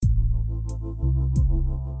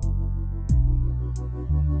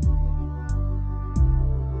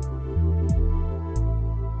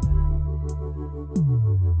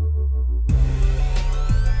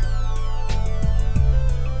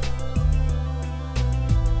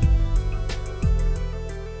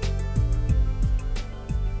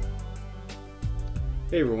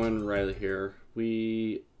Hey everyone, Riley here.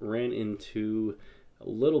 We ran into a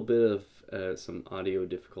little bit of some audio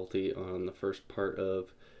difficulty on the first part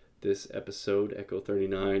of this episode, Echo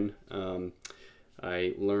 39.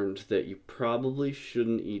 I learned that you probably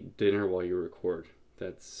shouldn't eat dinner while you record.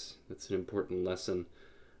 That's an important lesson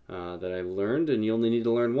that I learned, and you only need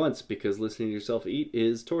to learn once because listening to yourself eat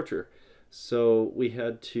is torture. So we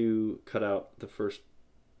had to cut out the first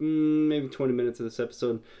maybe 20 minutes of this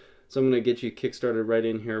episode. So I'm going to get you kickstarted right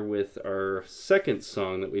in here with our second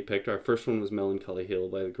song that we picked. Our first one was Melancholy Hill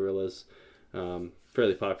by the Gorillaz.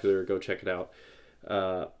 Fairly popular. Go check it out.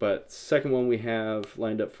 But second one we have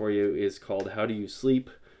lined up for you is called How Do You Sleep?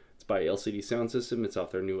 It's by LCD Soundsystem. It's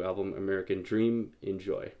off their new album American Dream.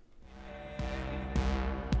 Enjoy.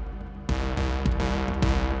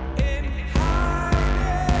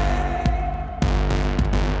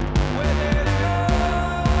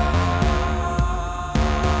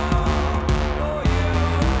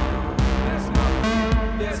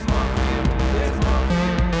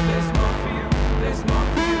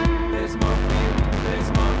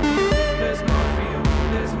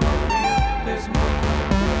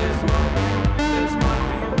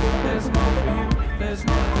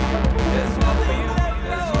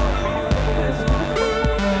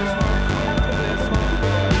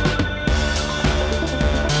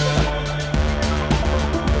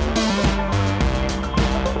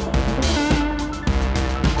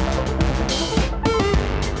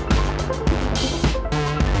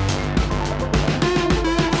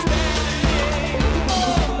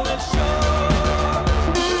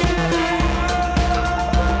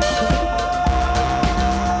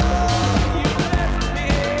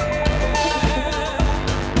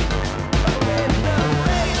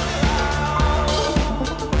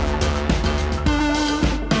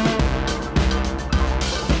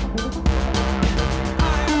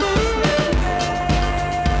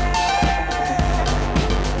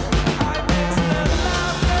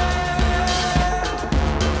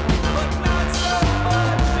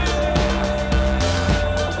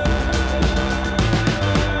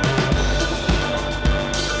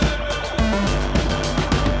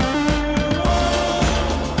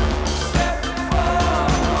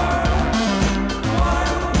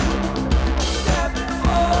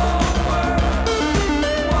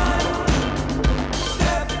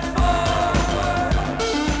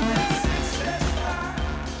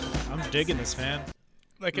 Digging this, man.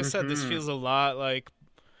 Like I said, this feels a lot like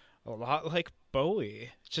Bowie.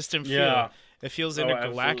 It just didn't feel. It feels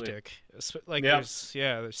intergalactic. Like there's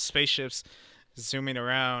spaceships zooming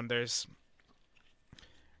around. There's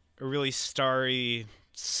a really starry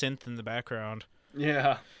synth in the background.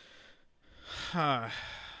 Yeah. Huh.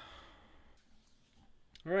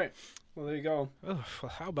 All right. Well, there you go. Oh,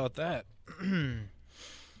 well, how about that?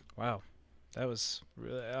 Wow, that was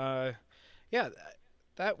really. Yeah.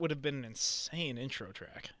 That would have been an insane intro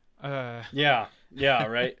track. Yeah,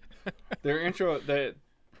 right. Their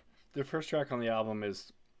first track on the album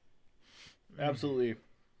is absolutely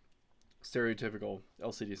stereotypical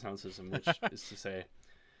LCD Soundsystem, which is to say,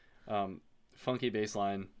 funky bass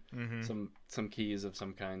line, some keys of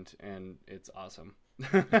some kind, and it's awesome.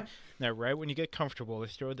 Now, right when you get comfortable, they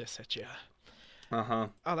throw this at you. Uh-huh.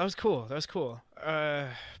 Oh, that was cool.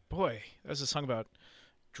 Boy, that was a song about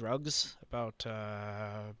drugs, about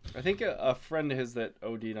I think a friend of his that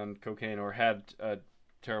OD'd on cocaine or had a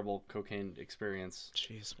terrible cocaine experience.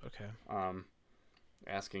 Jeez, okay.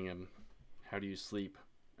 Asking him, how do you sleep?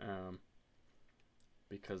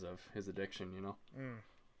 Because of his addiction, you know?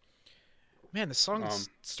 Man, the song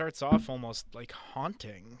starts off almost like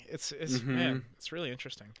haunting. It's man, it's really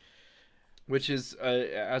interesting. Which is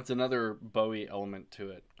adds another Bowie element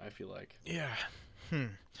to it, I feel like. Yeah.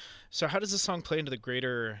 So how does this song play into the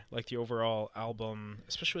greater, like the overall album,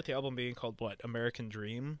 especially with the album being called what, American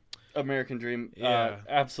Dream? American Dream. Yeah.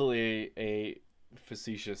 Absolutely a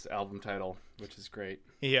facetious album title, which is great.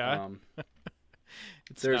 Yeah.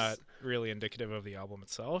 It's not really indicative of the album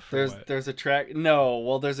itself. There's a track. No,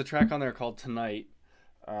 well, there's a track on there called Tonight,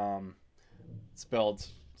 spelled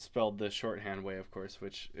the shorthand way, of course,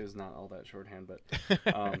 which is not all that shorthand, but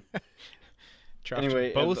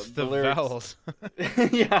anyway, both the lyrics, vowels.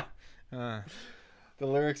 Yeah. The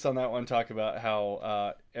lyrics on that one talk about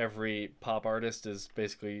how every pop artist is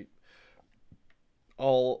basically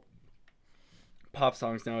all pop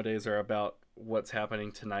songs nowadays are about what's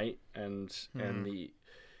happening tonight and the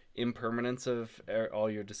impermanence of all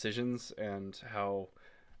your decisions, and how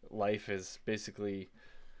life is basically,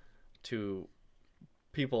 to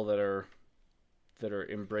people that are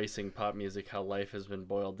embracing pop music, how life has been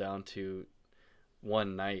boiled down to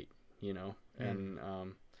one night, you know, and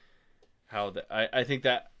I think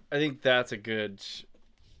that's a good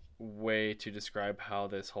way to describe how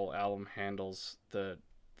this whole album handles the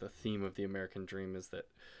theme of the American dream is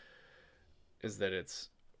that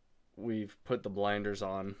we've put the blinders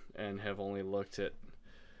on and have only looked at,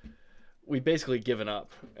 we've basically given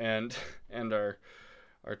up and are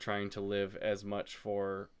trying to live as much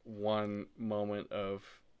for one moment of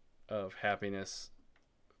happiness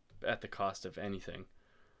at the cost of anything.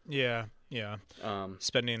 Yeah.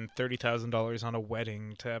 Spending $30,000 on a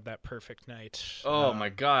wedding to have that perfect night. Oh my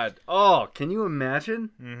God! Oh, can you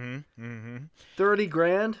imagine? 30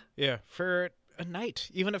 grand. Yeah, for a night,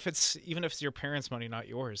 even if it's your parents' money, not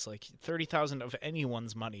yours. Like 30,000 of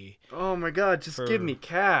anyone's money. Oh my God! Just give me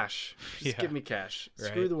cash. Give me cash. Right.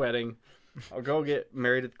 Screw the wedding. I'll go get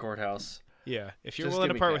married at the courthouse. Yeah, if you're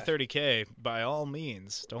willing to part with $30K, by all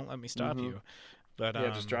means, don't let me stop you. But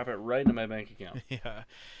just drop it right into my bank account.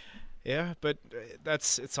 Yeah, but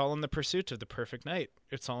it's all in the pursuit of the perfect night.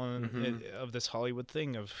 It's all in of this Hollywood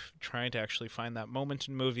thing of trying to actually find that moment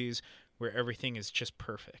in movies where everything is just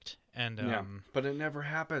perfect. And but it never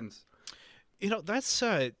happens. That's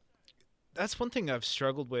one thing I've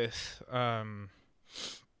struggled with. And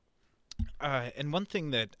one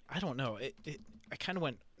thing that I don't know, I kind of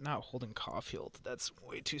went, not Holden Caulfield. That's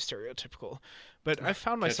way too stereotypical. But I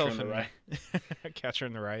found myself in Catcher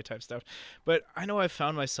in the Rye type stuff. But I know I've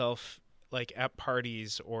found myself like at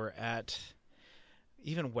parties or at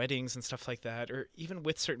even weddings and stuff like that, or even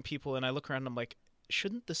with certain people, and I look around and I'm like,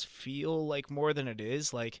 shouldn't this feel like more than it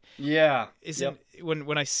is? Like,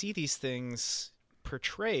 when I see these things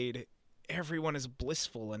portrayed, everyone is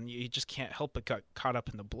blissful, and you just can't help but get caught up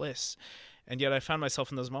in the bliss. And yet I found myself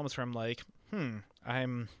in those moments where I'm like,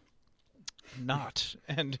 I'm not.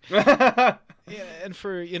 And and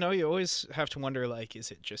for, you always have to wonder, like,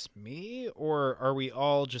 is it just me, or are we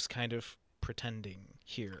all just kind of pretending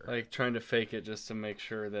here? Like trying to fake it just to make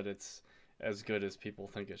sure that it's as good as people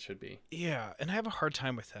think it should be. Yeah, and I have a hard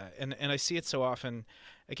time with that. And I see it so often.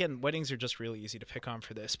 Again, weddings are just really easy to pick on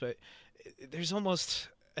for this, but there's almost...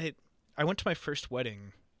 I went to my first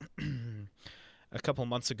wedding a couple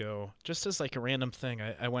months ago, just as like a random thing.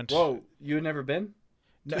 I went... Whoa, you had never been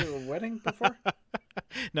to a wedding before?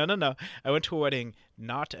 No. I went to a wedding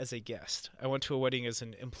not as a guest. I went to a wedding as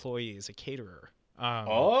an employee, as a caterer.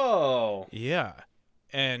 Yeah.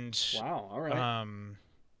 And... Wow, all right.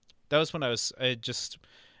 That was when I had just...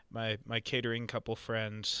 My catering couple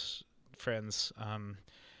friends,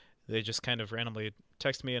 they just kind of randomly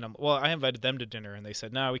texted me, and I invited them to dinner, and they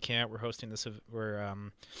said, no, we can't. We're hosting this. We're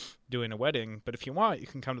doing a wedding, but if you want, you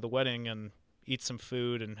can come to the wedding and eat some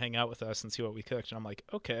food and hang out with us and see what we cooked. And I'm like,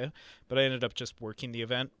 okay. But I ended up just working the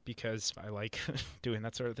event because I like doing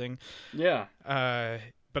that sort of thing. Yeah.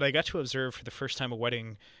 But I got to observe for the first time a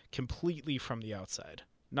wedding completely from the outside.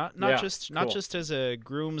 Not just as a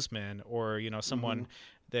groomsman or someone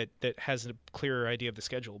that has a clearer idea of the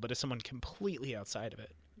schedule, but as someone completely outside of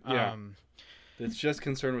it. Yeah. It's just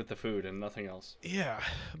concerned with the food and nothing else. Yeah,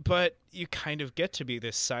 but you kind of get to be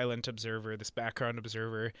this silent observer, this background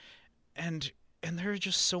observer, and there are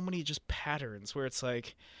just so many just patterns where it's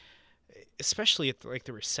like, especially at like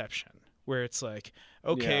the reception, where it's like,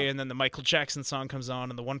 okay, and then the Michael Jackson song comes on,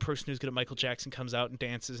 and the one person who's good at Michael Jackson comes out and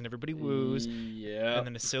dances, and everybody woos. Yeah. And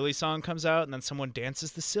then a silly song comes out, and then someone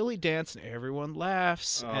dances the silly dance, and everyone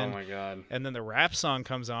laughs. Oh my God. And then the rap song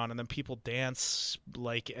comes on, and then people dance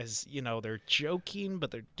like as, they're joking,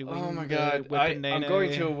 but they're doing Oh my God. I'm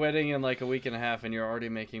going to a wedding in like a week and a half, and you're already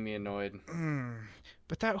making me annoyed.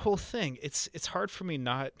 But that whole thing, it's hard for me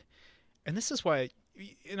not... And this is why,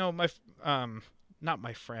 my... not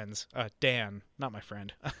my friends. Dan, not my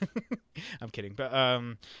friend. I'm kidding, but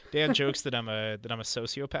Dan jokes that I'm a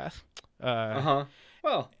sociopath.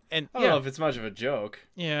 Well, and I don't know if it's much of a joke.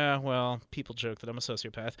 Yeah, well, people joke that I'm a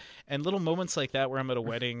sociopath, and little moments like that where I'm at a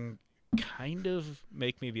wedding kind of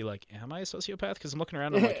make me be like, "Am I a sociopath?" Because I'm looking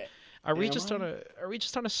around, and I'm like, "Are we just on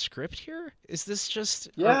a script here? Is this just?"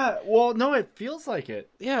 Yeah. Well, no, it feels like it.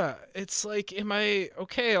 Yeah, it's like, am I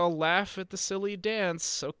okay? I'll laugh at the silly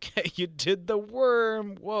dance. Okay, you did the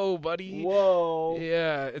worm. Whoa, buddy. Whoa.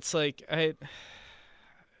 Yeah, it's like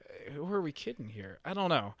who are we kidding here? I don't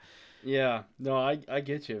know. Yeah. No, I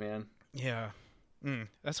get you, man. Yeah.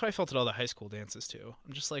 That's how I felt at all the high school dances too.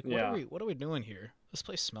 I'm just like, what are we doing here? This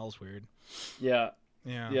place smells weird. Yeah.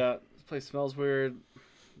 This place smells weird.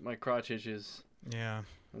 My crotch itches. Yeah.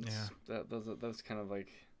 That's kind of like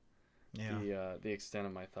the extent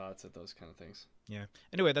of my thoughts at those kind of things. Yeah.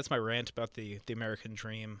 Anyway, that's my rant about the American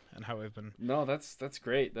dream and how I've been. No, that's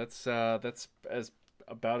great. That's as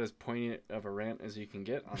about as poignant of a rant as you can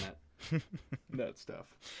get on that stuff.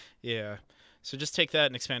 Yeah. So just take that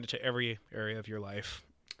and expand it to every area of your life.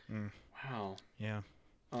 Wow. Yeah.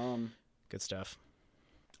 Good stuff.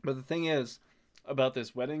 But the thing is about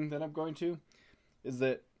this wedding that I'm going to is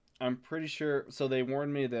that I'm pretty sure. So they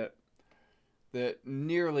warned me that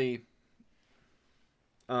nearly.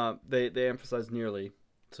 They emphasize nearly.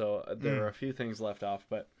 So there are a few things left off,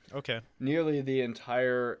 but okay. Nearly the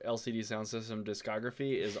entire LCD Sound System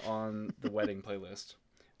discography is on the wedding playlist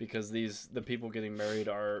because the people getting married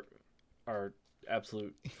are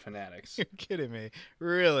absolute fanatics. You're kidding me,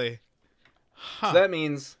 really? Huh. So that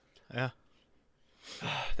means,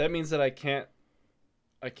 that means that I can't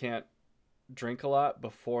drink a lot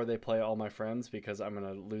before they play All My Friends because I'm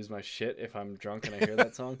gonna lose my shit if I'm drunk and I hear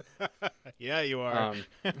that song. Yeah, you are.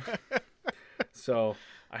 So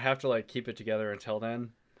I have to like keep it together until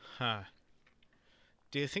then. Huh.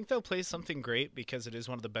 Do you think they'll play something great because it is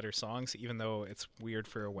one of the better songs, even though it's weird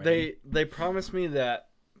for a wedding? They promised me that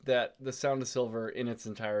The Sound of Silver in its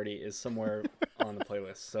entirety is somewhere on the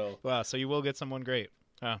playlist. So wow, so you will get someone great.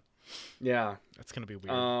 Huh. Yeah. That's gonna be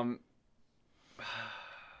weird.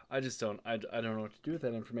 I just don't know what to do with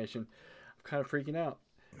that information. I'm kind of freaking out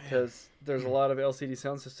because there's a lot of LCD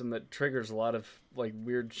Sound System that triggers a lot of like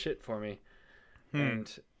weird shit for me.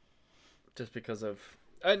 And just because of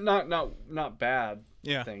not bad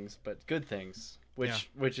things, but good things,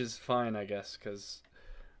 which is fine, I guess, because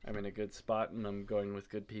I'm in a good spot and I'm going with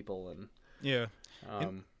good people, and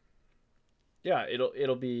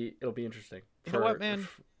it'll be interesting. You know what, man?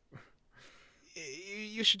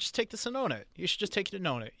 You should just take the Sonona. You should just take it to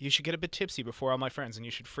Nona. You should get a bit tipsy before All My Friends, and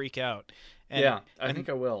you should freak out. And, I think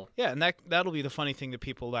I will. Yeah, and that'll be the funny thing that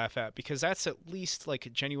people laugh at, because that's at least like a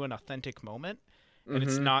genuine, authentic moment. And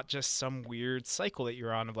it's not just some weird cycle that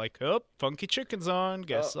you're on of like, oh, Funky Chicken's on.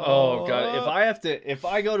 Guess oh god, if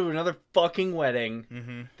I go to another fucking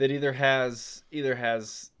wedding that either has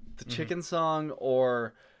the chicken song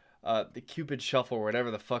or the Cupid Shuffle or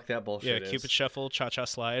whatever the fuck that bullshit is. Yeah, Cupid Shuffle, Cha Cha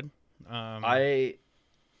Slide. I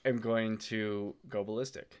am going to go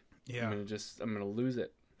ballistic. Yeah, I'm gonna lose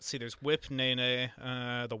it. See, there's Whip, Nene,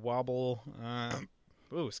 the Wobble.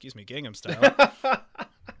 Excuse me, Gangnam Style.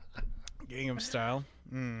 Gangnam Style.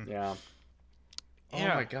 Yeah. Oh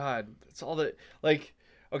my god, it's all the like.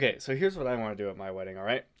 Okay, so here's what I want to do at my wedding. All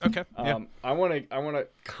right. Okay. I want to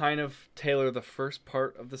kind of tailor the first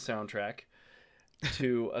part of the soundtrack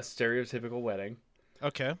to a stereotypical wedding.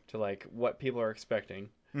 Okay. To like what people are expecting.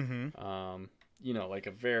 Like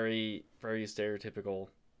a very, very stereotypical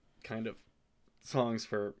kind of songs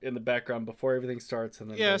for in the background before everything starts, and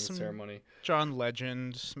then the ceremony. John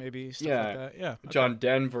Legend, maybe stuff like that. Yeah. Okay. John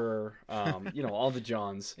Denver, all the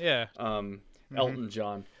Johns. Yeah. Elton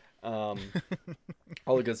John. All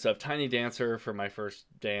the good stuff. Tiny Dancer for my first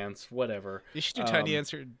dance, whatever. You should do Tiny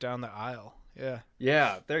Dancer down the aisle. Yeah.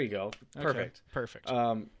 Yeah, there you go. Perfect. Okay, perfect.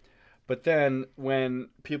 But then when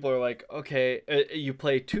people are like, okay, you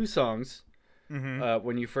play two songs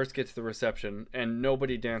when you first get to the reception, and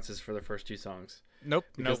nobody dances for the first two songs. Nope.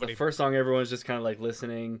 Because nobody. The first song, everyone's just kind of like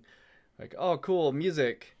listening, like, oh, cool,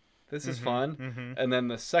 music. This is fun. And then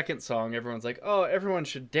the second song, everyone's like, oh, everyone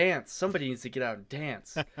should dance. Somebody needs to get out and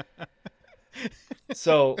dance.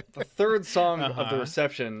 So the third song of the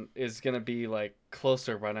reception is going to be like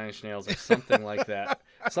Closer by Nine Inch Nails or something like that.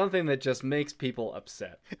 Something that just makes people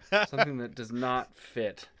upset. Something that does not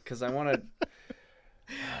fit. Because I want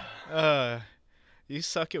to... you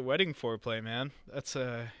suck at wedding foreplay, man. That's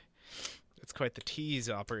quite the tease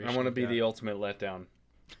operation. I want to be the ultimate letdown.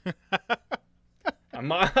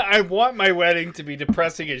 I want my wedding to be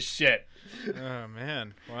depressing as shit. Oh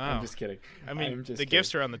man! Wow. I'm just kidding. I mean, the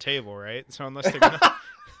gifts are on the table, right? So unless they're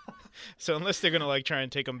gonna like try and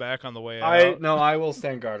take them back on the way out. I will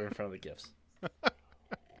stand guard in front of the gifts.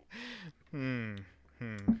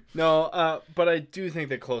 No, but I do think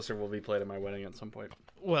that Closer will be played at my wedding at some point.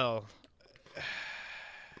 Well,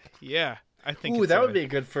 yeah, I think. Ooh, that would be a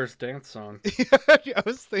good first dance song. I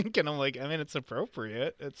was thinking. I'm like, I mean, it's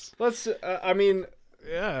appropriate.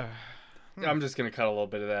 Yeah. I'm just gonna cut a little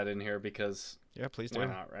bit of that in here because please do. Why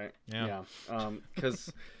not, right? Yeah.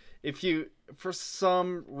 Because if you, for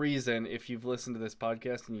some reason, if you've listened to this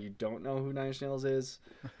podcast and you don't know who Nine Inch Nails is,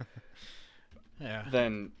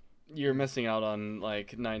 then you're missing out on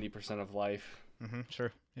like 90% of life.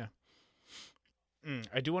 Sure. Yeah.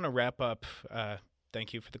 I do want to wrap up.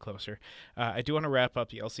 Thank you for the Closer. I do want to wrap up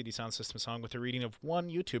the LCD Sound System song with a reading of one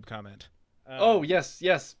YouTube comment.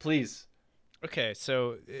 Yes, please. Okay,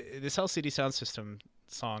 so this LCD Sound System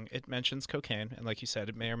song, it mentions cocaine, and like you said,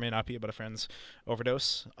 it may or may not be about a friend's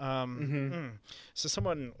overdose. So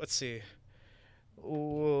someone, let's see,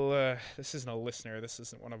 this isn't a listener. This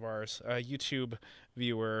isn't one of ours. YouTube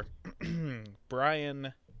viewer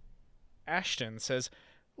Brian Ashton says,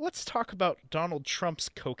 let's talk about Donald Trump's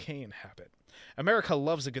cocaine habit. America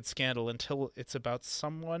loves a good scandal until it's about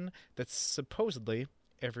someone that supposedly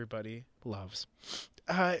everybody loves.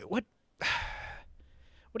 What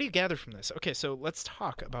do you gather from this? Okay, so let's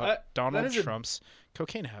talk about Donald Trump's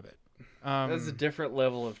cocaine habit. That's a different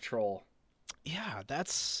level of troll. Yeah,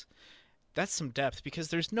 that's some depth, because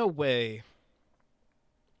there's no way.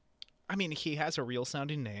 I mean, he has a real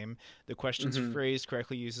sounding name. The question's phrased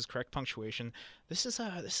correctly, uses correct punctuation. This is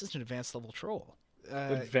an advanced level troll.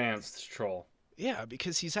 Advanced troll. Yeah,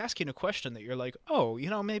 because he's asking a question that you're like, oh,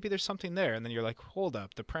 maybe there's something there, and then you're like, hold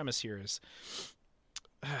up, the premise here is.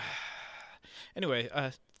 Anyway,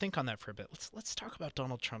 think on that for a bit. Let's talk about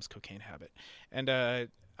Donald Trump's cocaine habit, and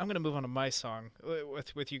I'm gonna move on to my song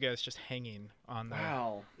with you guys just hanging on that.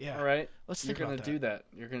 Wow. Yeah. All right. Let's think about that.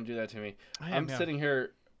 You're gonna do that to me. I'm sitting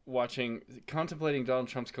here contemplating Donald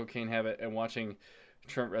Trump's cocaine habit and watching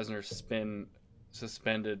Trent Reznor spin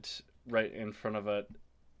suspended right in front of a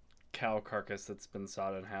cow carcass that's been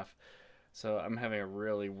sawed in half. So I'm having a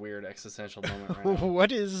really weird existential moment right now.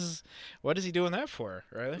 What is he doing that for,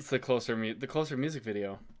 right? It's the closer music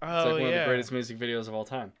video. Oh, it's like one of the greatest music videos of all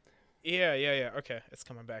time. Yeah. Okay, it's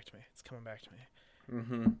coming back to me.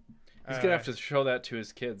 Mm-hmm. He's gonna have to show that to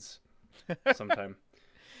his kids sometime.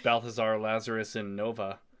 Balthazar, Lazarus, and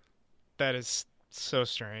Nova. That is so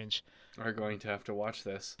strange. Are going to have to watch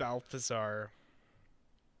this. Balthazar.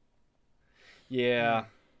 Yeah.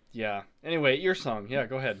 Anyway, your song. Yeah,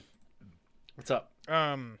 go ahead. What's up?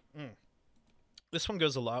 This one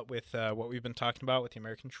goes a lot with what we've been talking about with the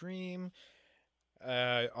American Dream,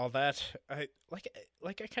 all that.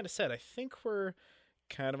 Like I kind of said, I think we're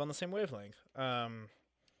kind of on the same wavelength.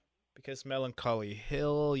 Because Melancholy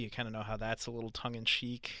Hill, you kind of know how that's a little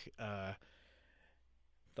tongue-in-cheek.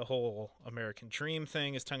 The whole American Dream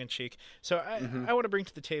thing is tongue-in-cheek. So I want to bring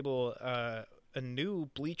to the table a new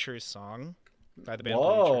Bleachers song by the band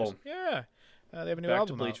Bleachers. Yeah, they have a new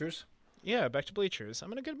album. Back to Bleachers. Yeah, back to Bleachers.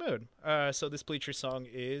 I'm in a good mood. So this Bleachers song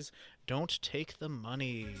is "Don't Take the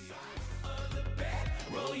Money."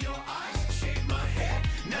 Roll your eyes, shake my head.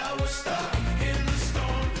 Now we're stuck in the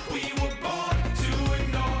storm. We were born to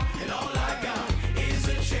ignore, and all I got is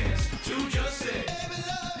a chance to just sit. Baby,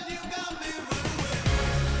 love, you got me running.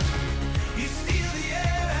 You steal the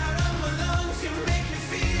air out of my lungs. You make me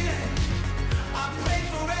feel it. I pray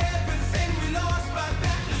for everything we lost, but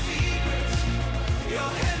back to secrets. Your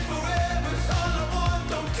head forever's all I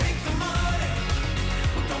want. Don't take the money.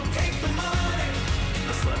 Don't take the money.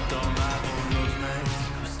 I slept all night on those nights.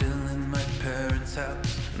 I'm still in my parents'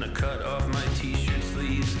 house, and I cut off my t-shirt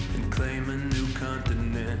sleeves and claim a new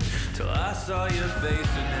continent. Till I saw your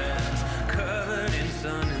face and hands covered in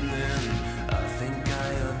sun, and then I think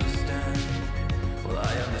I understand. Well,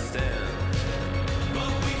 I understand. But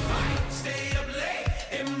we fight, stay up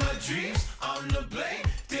late in my dreams on the blade,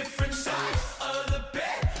 different sides of the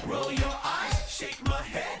bed. Roll your eyes, shake my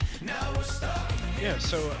head. Now we're stuck. Yeah,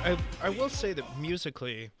 so I will say that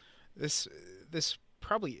musically, this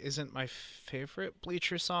probably isn't my favorite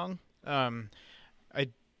Bleacher song. I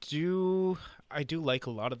do like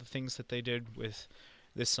a lot of the things that they did with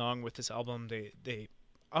this song, with this album. They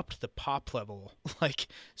upped the pop level like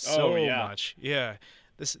so much. Yeah.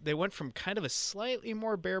 They went from kind of a slightly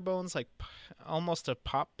more bare bones, like almost a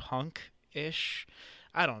pop punk ish.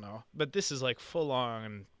 I don't know, but this is like full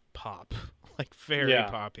on pop, like very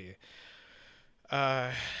poppy.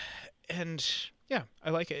 And yeah, I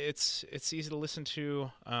like it. It's easy to listen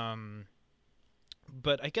to.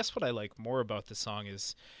 But I guess what I like more about the song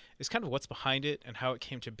is kind of what's behind it and how it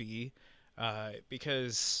came to be.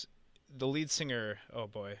 Because the lead singer, oh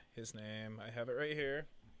boy, his name, I have it right here.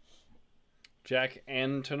 Jack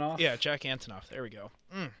Antonoff? Yeah, Jack Antonoff. There we go.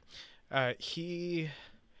 He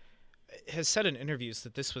has said in interviews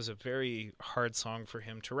that this was a very hard song for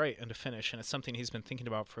him to write and to finish, and it's something he's been thinking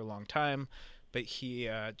about for a long time, but he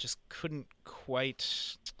just couldn't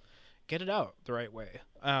quite get it out the right way.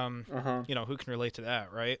 Who can relate to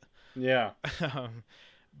that, right? Yeah.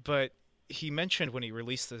 But he mentioned when he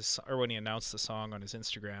released this, or when he announced the song on his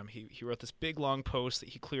Instagram, he wrote this big long post that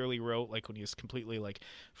he clearly wrote like when he was completely like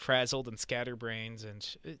frazzled and scatterbrained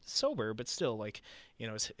and sober, but still like,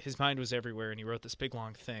 his mind was everywhere, and he wrote this big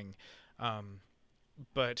long thing.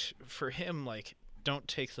 But for him, like, don't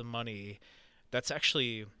take the money, that's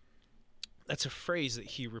a phrase that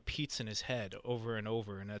he repeats in his head over and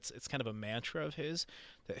over, and it's kind of a mantra of his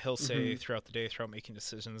that he'll say throughout the day, throughout making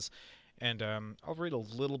decisions. And I'll read a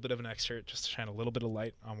little bit of an excerpt just to shine a little bit of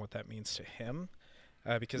light on what that means to him.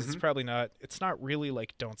 because it's probably not. It's not really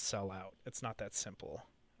like "Don't Sell Out." It's not that simple.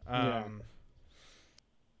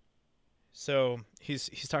 So he's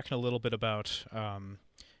talking a little bit about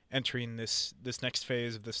entering this next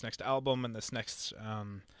phase of this next album and this next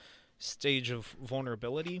stage of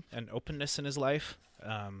vulnerability and openness in his life.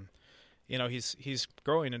 He's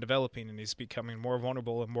growing and developing, and he's becoming more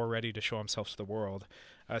vulnerable and more ready to show himself to the world.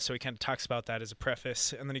 So he kind of talks about that as a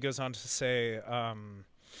preface, and then he goes on to say,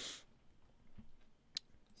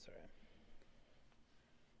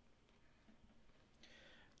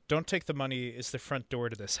 "Don't take the money is the front door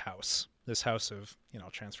to this house of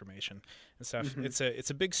transformation and stuff. It's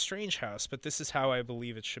a big, strange house, but this is how I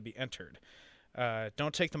believe it should be entered.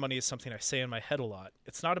 Don't take the money is something I say in my head a lot.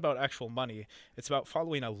 It's not about actual money. It's about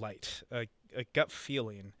following a light, a gut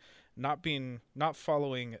feeling. Not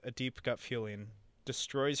following a deep gut feeling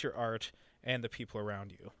destroys your art and the people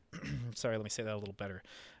around you." Sorry, let me say that a little better.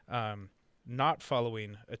 Not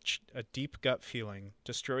following a deep gut feeling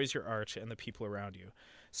destroys your art and the people around you.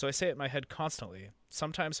 So I say it in my head constantly,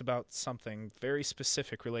 sometimes about something very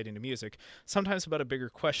specific relating to music, sometimes about a bigger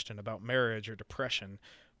question about marriage or depression.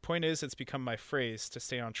 Point is, it's become my phrase to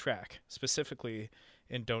stay on track. Specifically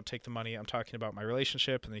in "Don't Take the Money," I'm talking about my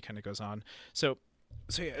relationship, and then he kind of goes on. So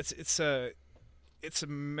yeah, it's a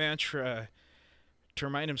mantra to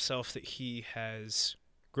remind himself that he has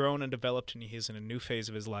grown and developed, and he's in a new phase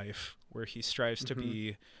of his life where he strives to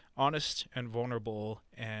be honest and vulnerable,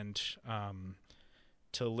 and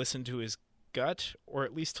to listen to his gut, or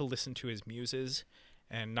at least to listen to his muses,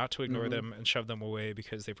 and not to ignore them and shove them away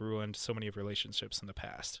because they've ruined so many of relationships in the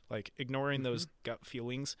past. Like, ignoring those gut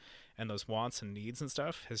feelings and those wants and needs and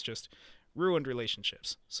stuff has just ruined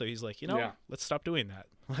relationships. So he's like, let's stop doing that.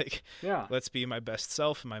 Like, let's be my best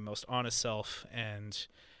self and my most honest self, and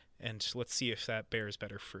let's see if that bears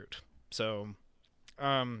better fruit. So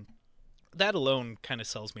that alone kind of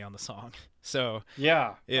sells me on the song. So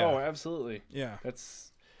yeah. Oh, absolutely. Yeah.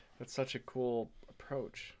 That's such a cool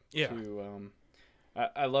approach. Yeah. To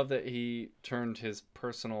I love that he turned his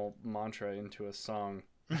personal mantra into a song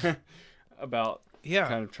about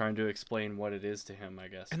kind of trying to explain what it is to him, I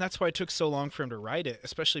guess. And that's why it took so long for him to write it,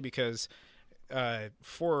 especially because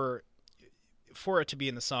for it to be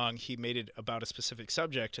in the song, he made it about a specific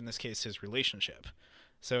subject, in this case his relationship.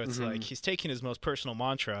 So it's like he's taking his most personal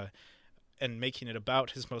mantra and making it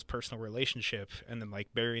about his most personal relationship, and then like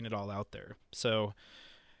burying it all out there. So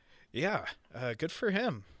yeah, good for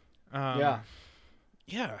him.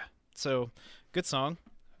 Yeah, so good song.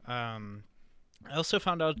 I also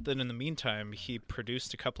found out that in the meantime he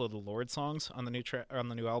produced a couple of the Lorde songs on the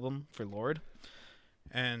new album for Lorde.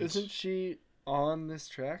 And isn't she on this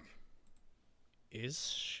track? Is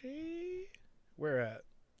she? Where at?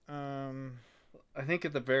 I think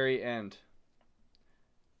at the very end.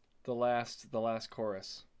 The last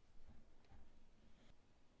chorus.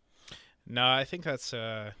 No, I think that's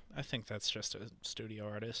just a studio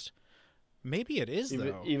artist. Maybe it is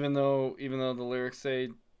though. Even though the lyrics say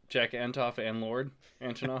Jack Antonoff and Lorde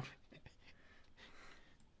Antonoff.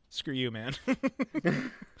 Screw you, man.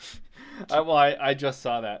 I just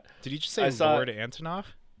saw that. Did you just say Lorde Antonoff?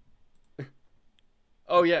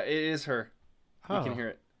 Oh yeah, it is her. Oh. You can hear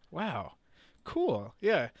it. Wow. Cool.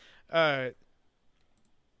 Yeah.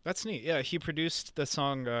 That's neat. Yeah, he produced the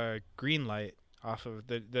song Green Light off of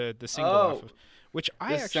the single off of, which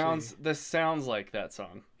this sounds like that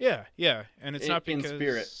song. Yeah, and it's not because in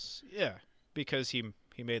spirit. Yeah, because he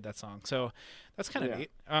made that song. So that's kind of neat.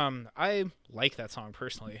 I like that song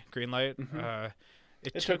personally, Green Light.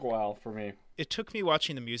 It took a while for me. It took me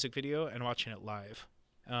watching the music video and watching it live.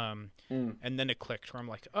 And then it clicked where I'm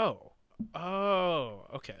like, oh,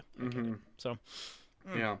 okay. So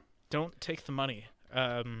yeah. Don't take the money.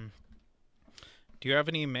 Do you have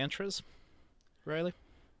any mantras, Riley?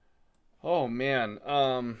 Oh man.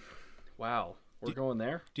 Wow. We're going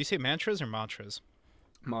there? Do you say mantras or mantras?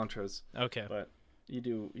 Mantras. Okay. But you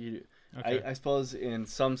do. Okay. I suppose in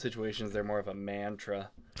some situations they're more of a mantra.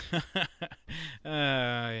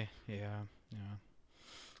 Yeah.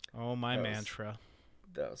 Oh, my mantra.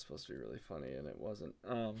 That was supposed to be really funny, and it wasn't.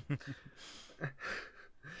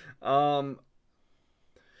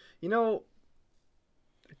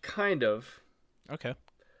 Kind of. Okay.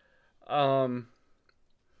 I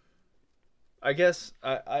guess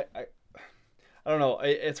I don't know.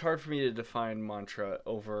 It's hard for me to define mantra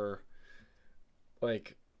over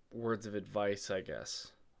like words of advice, I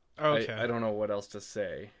guess. Okay. I don't know what else to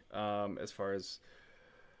say. As far as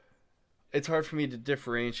it's hard for me to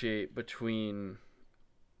differentiate between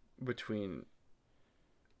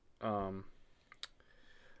I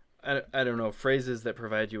don't know, phrases that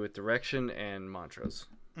provide you with direction and mantras.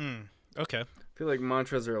 Okay. feel like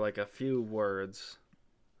mantras are like a few words.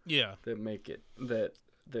 Yeah. That make it that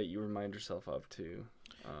you remind yourself of to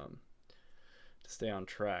stay on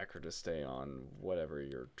track or to stay on whatever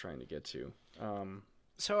you're trying to get to.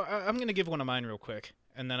 So I'm going to give one of mine real quick,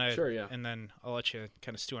 and then and then I'll let you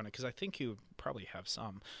kind of stew on it because I think you probably have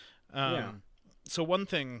some. Yeah. So one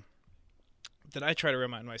thing that I try to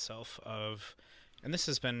remind myself of, and this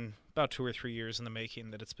has been about 2 or 3 years in the making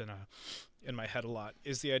that it's been in my head a lot,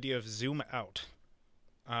 is the idea of zoom out.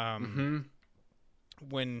 When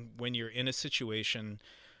you're in a situation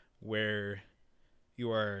where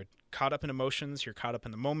you are caught up in emotions, you're caught up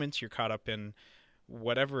in the moment, you're caught up in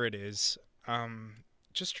whatever it is, I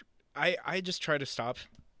just try to stop,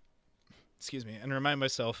 and remind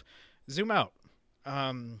myself, zoom out.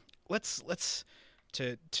 Let's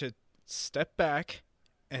to step back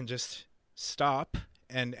and just stop,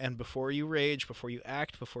 and before you rage, before you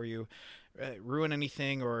act, before you ruin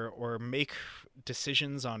anything or make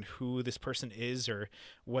decisions on who this person is or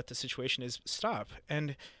what the situation is, stop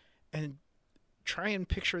and try and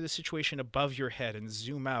picture the situation above your head and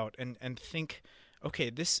zoom out and think, okay,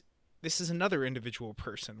 this is another individual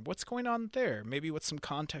person. What's going on there? Maybe what's some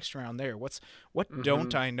context around there? What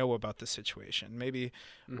don't I know about the situation? Maybe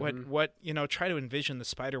what try to envision the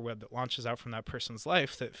spider web that launches out from that person's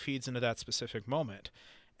life that feeds into that specific moment.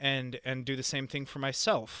 And do the same thing for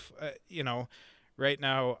myself. Right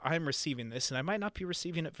now I'm receiving this and I might not be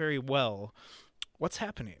receiving it very well. What's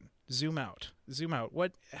happening? Zoom out.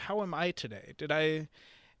 How am I today?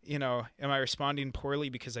 Am I responding poorly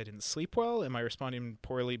because I didn't sleep well? Am I responding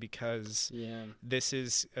poorly because this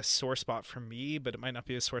is a sore spot for me, but it might not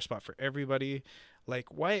be a sore spot for everybody? Like,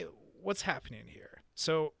 what's happening here?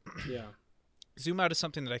 So zoom out is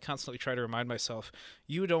something that I constantly try to remind myself.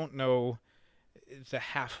 You don't know the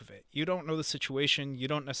half of it. You don't know the situation. You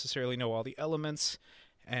don't necessarily know all the elements.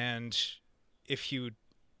 And if you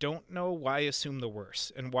don't know, why assume the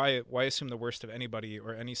worst? And why assume the worst of anybody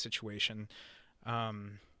or any situation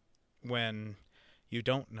when you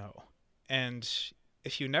don't know? And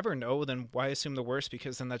if you never know, then why assume the worst?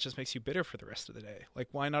 Because then that just makes you bitter for the rest of the day. Like,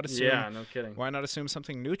 why not assume? Yeah, no kidding. Why not assume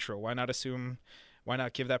something neutral? Why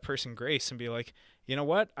not give that person grace and be like, you know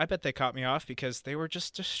what? I bet they caught me off because they were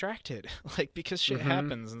just distracted. Like, because shit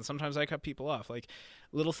happens, and sometimes I cut people off. Like,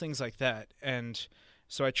 little things like that. And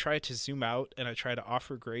so I try to zoom out and I try to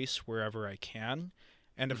offer grace wherever I can.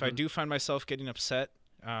 And if I do find myself getting upset,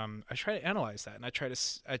 I try to analyze that, and I try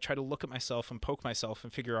to look at myself and poke myself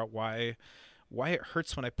and figure out why it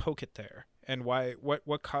hurts when I poke it there, and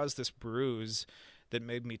what caused this bruise that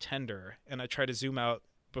made me tender. And I try to zoom out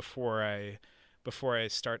before I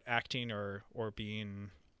start acting or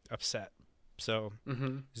being upset. So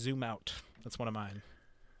zoom out. That's one of mine.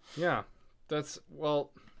 Yeah,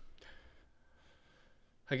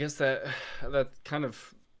 I guess that kind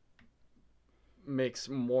of makes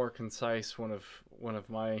more concise one of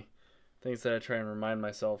my things that I try and remind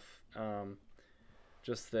myself.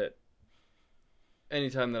 Just that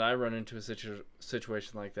anytime that I run into a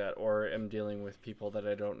situation like that, or am dealing with people that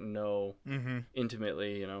I don't know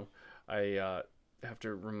intimately, I have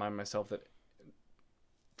to remind myself that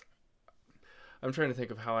I'm trying to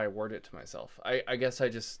think of how I word it to myself. I guess I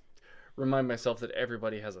just remind myself that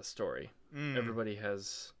everybody has a story. Everybody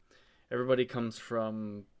comes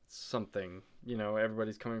from something,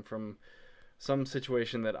 everybody's coming from some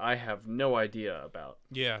situation that I have no idea about.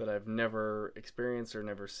 Yeah. That I've never experienced or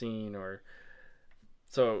never seen,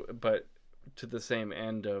 but to the same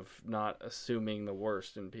end of not assuming the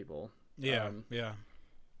worst in people. Yeah.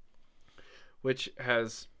 Which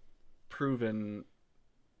has proven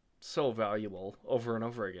so valuable over and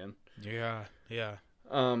over again. Yeah.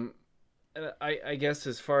 And I guess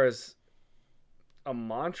as far as a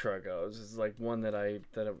mantra goes, is like one that I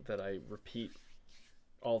repeat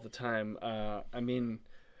all the time. I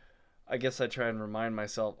guess I try and remind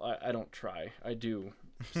myself. I don't try. I do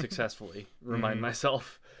successfully remind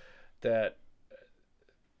myself that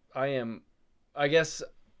I am. I guess.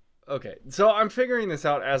 Okay, so I'm figuring this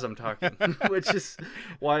out as I'm talking, which is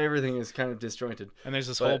why everything is kind of disjointed. And there's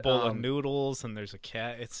this whole bowl of noodles, and there's a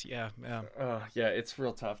cat. It's it's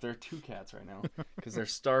real tough. There are 2 cats right now because they're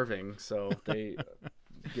starving, so they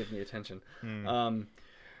give me attention.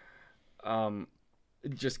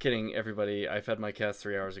 Just kidding, everybody. I fed my cats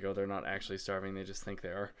 3 hours ago. They're not actually starving. They just think they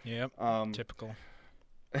are. Yep. Typical.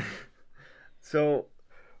 So,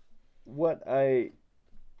 what I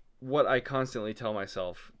constantly tell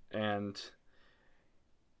myself, and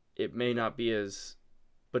it may not be as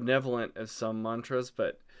benevolent as some mantras,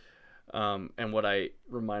 but and what I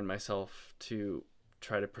remind myself to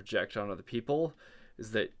try to project on other people,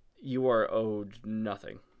 is that you are owed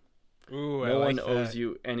nothing. Ooh, no one that. owes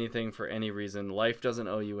you anything for any reason. Life doesn't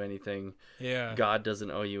owe you anything. Yeah. God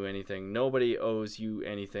doesn't owe you anything. Nobody owes you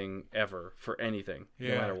anything ever for anything,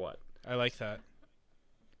 no matter what. I like that.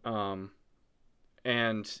 And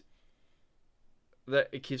that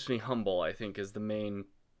it keeps me humble, I think, is the main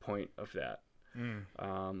point of that.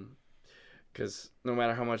 Because no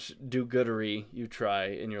matter how much do-goodery you try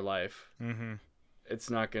in your life, it's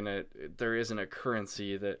not gonna. There isn't a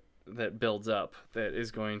currency that builds up that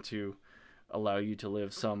is going to allow you to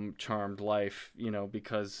live some charmed life,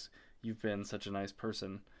 because you've been such a nice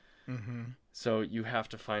person. So you have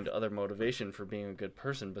to find other motivation for being a good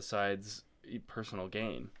person besides personal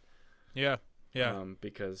gain. Yeah.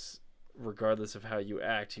 Because regardless of how you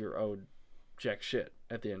act, you're owed jack shit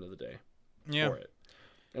at the end of the day for it.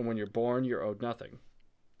 And when you're born, you're owed nothing.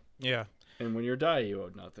 Yeah. And when you die, you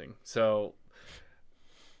owed nothing. So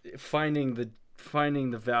finding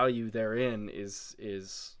the value therein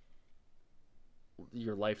is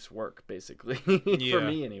your life's work, basically. For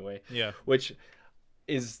me anyway. Yeah. Which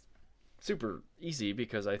is super easy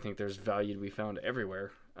because I think there's value to be found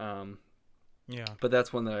everywhere. But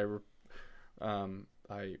that's one that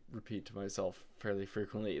I repeat to myself fairly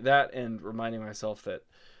frequently. That and reminding myself that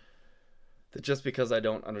just because I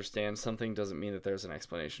don't understand something doesn't mean that there's an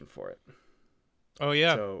explanation for it. Oh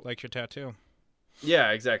yeah, so, like your tattoo.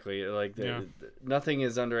 Yeah, exactly. Like nothing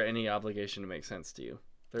is under any obligation to make sense to you.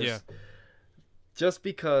 Just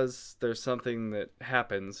because there's something that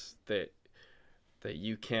happens that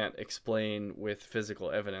you can't explain with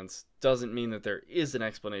physical evidence doesn't mean that there is an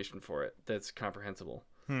explanation for it that's comprehensible.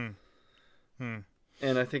 And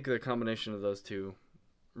I think the combination of those two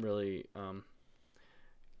really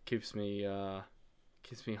keeps me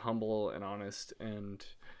humble and honest and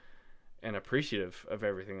appreciative of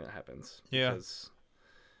everything that happens. Yeah. Because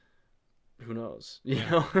who knows? You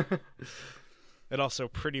know? It also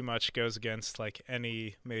pretty much goes against like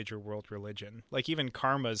any major world religion. Like even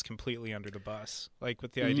karma is completely under the bus. Like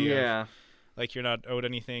with the idea of like you're not owed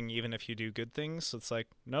anything even if you do good things. So it's like,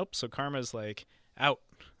 nope. So karma is like out.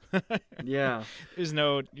 Yeah. There's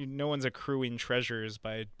no one's accruing treasures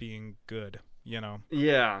by being good,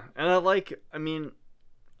 Yeah. And I like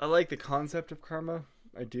the concept of karma.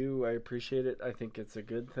 I do. I appreciate it. I think it's a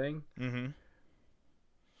good thing.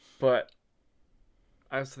 But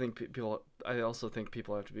I also think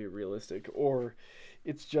people have to be realistic, or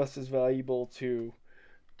it's just as valuable to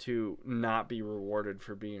not be rewarded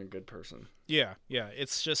for being a good person. Yeah.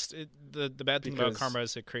 It's just the bad thing about karma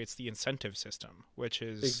is it creates the incentive system, which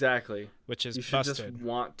is you should busted. Just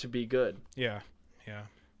want to be good. Yeah.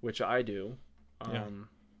 Which I do. And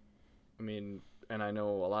I know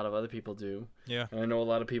a lot of other people do. Yeah. And I know a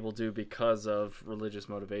lot of people do because of religious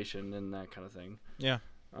motivation and that kind of thing. Yeah.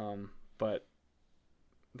 But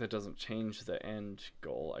that doesn't change the end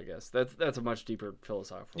goal, I guess. That's a much deeper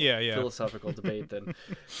philosophical debate than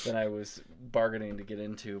I was bargaining to get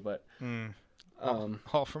into. But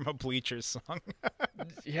all from a Bleachers song.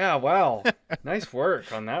 Yeah, wow, nice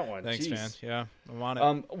work on that one. Thanks, Jeez. man. Yeah, I'm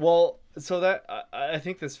on it. Well, so that I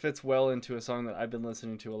think this fits well into a song that I've been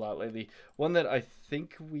listening to a lot lately. One that I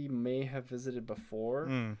think we may have visited before.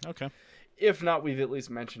 Okay. If not, we've at least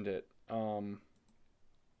mentioned it.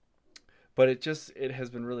 But it has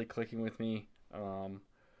been really clicking with me. And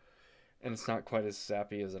it's not quite as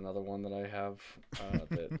sappy as another one that I have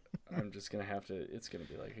that I'm just going to have to... It's going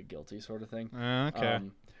to be like a guilty sort of thing. Okay.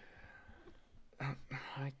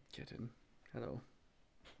 Hi, kitten. Hello.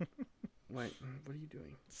 Wait, what are you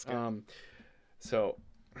doing? So,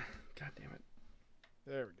 God damn it.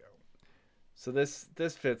 There we go. So this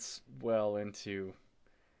fits well into...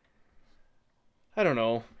 I don't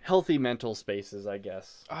know, healthy mental spaces, I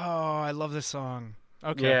guess. Oh, I love this song.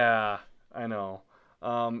 Okay. Yeah, I know.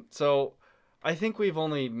 So I think we've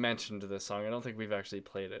only mentioned this song. I don't think we've actually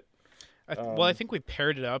played it. I think we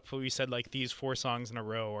paired it up. We said like these 4 songs in a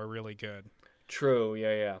row are really good. True.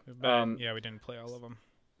 Yeah. But, we didn't play all of them.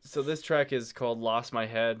 So this track is called "Lost My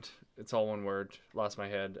Head." It's all one word, "Lost My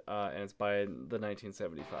Head," and it's by the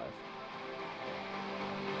 1975.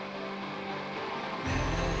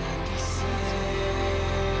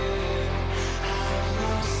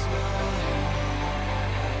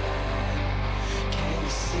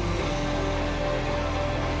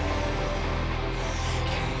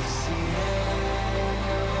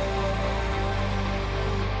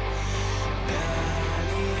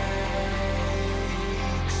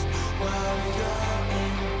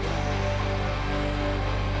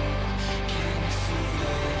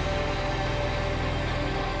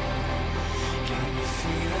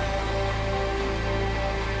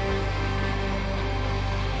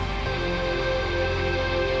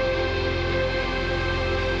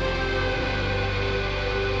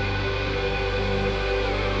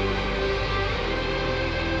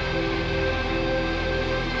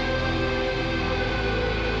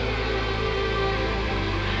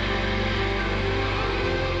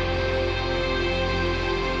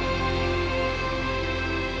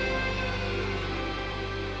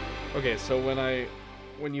 Okay, so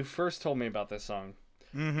when you first told me about this song,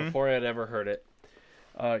 before I had ever heard it,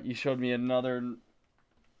 you showed me another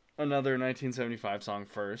 1975 song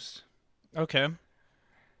first. Okay.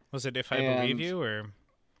 Was it If I Believe You, or?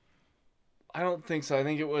 I don't think so. I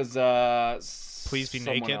think it was Please Be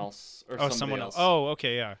someone Naked? else or someone else. Oh,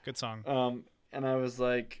 okay, yeah, good song. And I was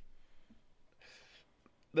like,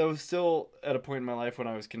 that was still at a point in my life when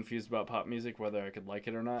I was confused about pop music, whether I could like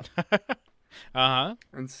it or not.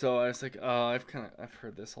 And so I was like, oh, I've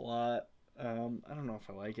heard this a lot. I don't know if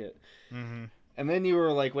I like it. Mm-hmm. And then you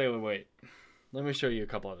were like, wait. Let me show you a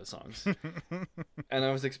couple other songs. And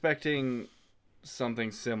I was expecting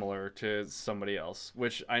something similar to somebody else,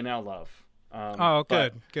 which I now love.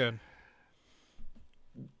 Good.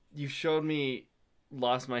 You showed me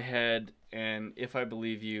Lost My Head and If I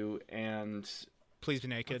Believe You and Please Be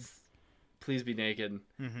Naked.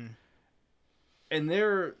 Mm-hmm. And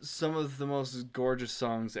they're some of the most gorgeous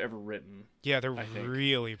songs ever written. Yeah, they're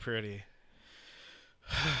really pretty.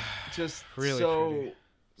 Just really pretty.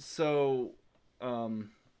 So I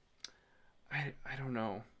don't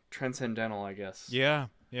know, transcendental, I guess. Yeah.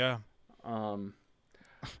 On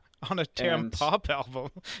a damn pop album.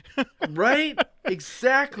 Right?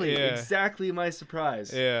 Exactly. Yeah. Exactly my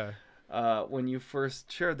surprise. Yeah. When you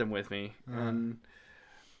first shared them with me. And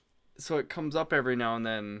so it comes up every now and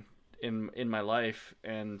then in my life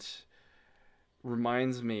and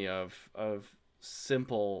reminds me of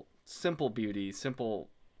simple beauty, simple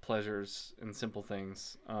pleasures, and simple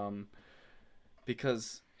things.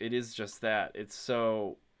 Because it is just that. It's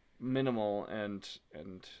so minimal and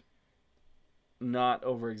not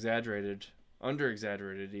over-exaggerated,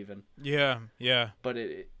 under-exaggerated even. Yeah. But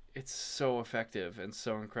it's so effective and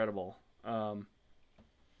so incredible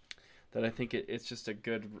that I think it's just a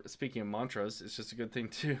good, speaking of mantras, it's just a good thing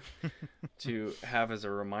to have as a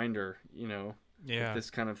reminder, that this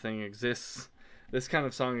kind of thing exists. This kind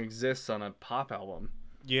of song exists on a pop album.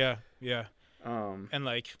 Yeah. And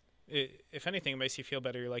like, if anything, it makes you feel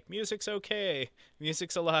better. You're like, music's okay.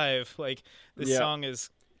 Music's alive. Like, this song is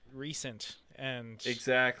recent and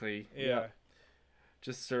exactly. Yeah.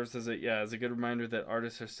 Just serves as a good reminder that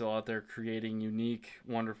artists are still out there creating unique,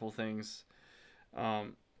 wonderful things.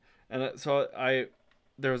 And so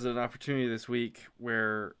there was an opportunity this week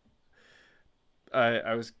where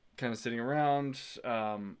I was kind of sitting around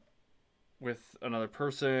with another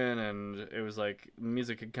person, and it was like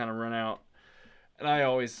music had kind of run out. And I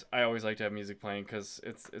always like to have music playing because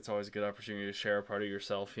it's always a good opportunity to share a part of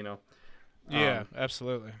yourself, Yeah,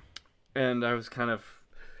 absolutely. And I was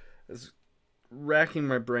racking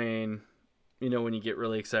my brain, when you get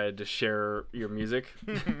really excited to share your music.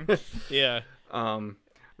 Yeah. I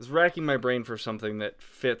was racking my brain for something that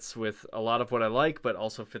fits with a lot of what I like, but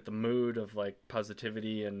also fit the mood of like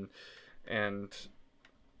positivity and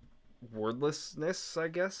wordlessness, I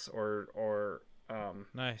guess, or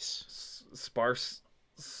nice sparse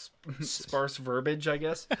verbiage, I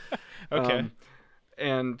guess. Okay.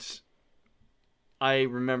 And I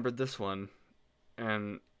remembered this one,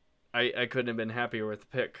 and I couldn't have been happier with the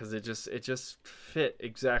pick because it just fit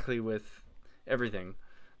exactly with everything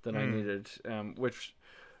that I needed, which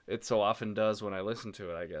it so often does when I listen to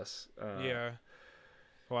it, I guess. Yeah.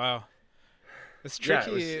 Wow. It's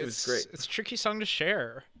tricky. Yeah, it was great. It's a tricky song to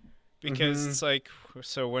share because it's like,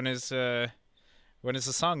 so when is the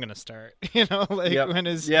song gonna start? When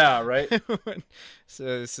is? Yeah, right. So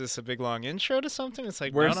is this a big long intro to something? It's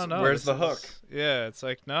like, no. Where's the hook? Yeah, it's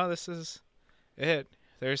like, no, this is it.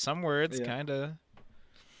 There's some words, kind of.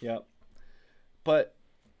 Yep. But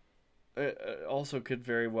it also could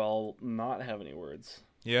very well not have any words.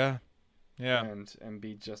 Yeah. And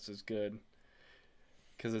be just as good.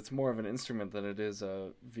 Because it's more of an instrument than it is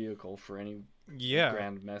a vehicle for any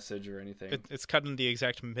grand message or anything. It's cut in the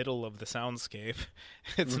exact middle of the soundscape.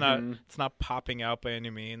 It's not popping out by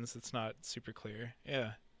any means. It's not super clear.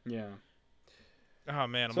 Yeah. Oh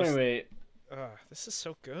man. So anyway, this is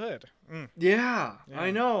so good. Yeah,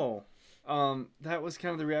 I know. That was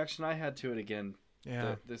kind of the reaction I had to it again.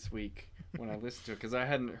 This week when I listened to it, because I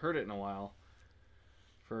hadn't heard it in a while,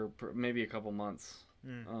 for maybe a couple months.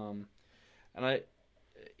 And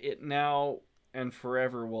it now and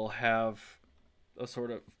forever will have a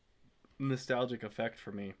sort of nostalgic effect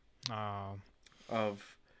for me. Of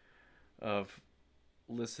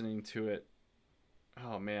listening to it.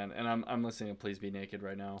 Oh man, and I'm listening to Please Be Naked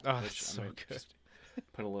right now. Oh, it's so good. Just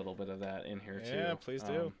put a little bit of that in here too. Yeah, please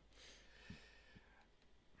do.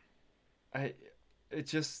 It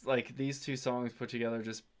just like these two songs put together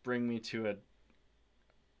just bring me to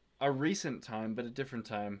a recent time, but a different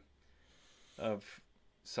time of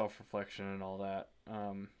self-reflection and all that.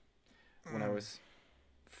 When I was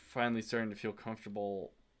finally starting to feel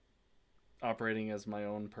comfortable operating as my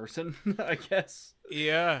own person, I guess.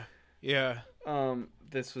 Yeah.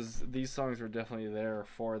 These songs were definitely there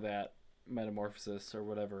for that metamorphosis or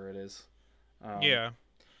whatever it is. Yeah.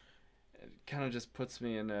 It kind of just puts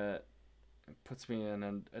me in a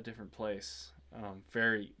different place.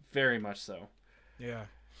 Very, very much so. Yeah.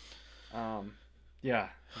 Yeah.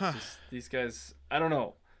 Just, these guys, I don't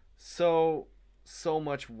know. So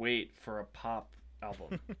much weight for a pop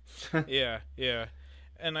album. Yeah.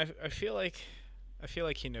 And I feel like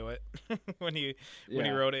he knew it when he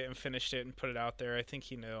wrote it and finished it and put it out there. I think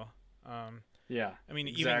he knew. Yeah. I mean,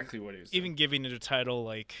 exactly what he was saying. Even giving it a title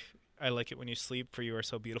like "I Like It When You Sleep," for you are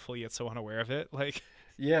so beautiful yet so unaware of it. Like,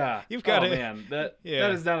 yeah, you've got it. Man, that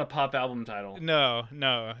is not a pop album title. No.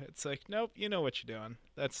 It's like, nope. You know what you're doing.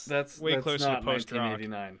 That's way closer not to post-rock.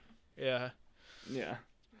 1989. Yeah.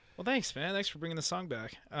 Well, thanks, man. Thanks for bringing the song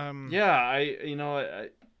back.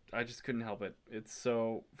 I just couldn't help it. It's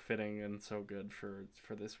so fitting and so good for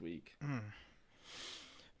this week.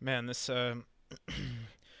 Man, this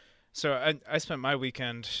so I spent my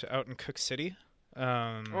weekend out in Cook City.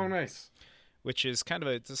 Oh, nice. Which is kind of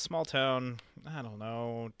it's a small town. I don't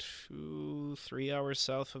know, 2-3 hours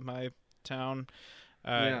south of my town.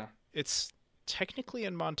 It's technically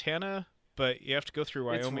in Montana, but you have to go through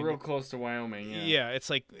Wyoming. It's real close to Wyoming. Yeah, it's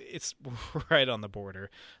right on the border.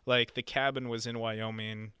 Like, the cabin was in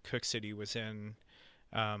Wyoming, Cook City was in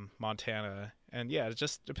Montana, and yeah,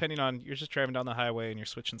 just depending on, you're just driving down the highway and you're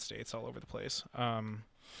switching states all over the place.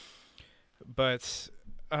 But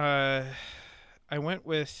I went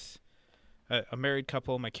with a married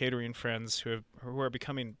couple, my catering friends, who are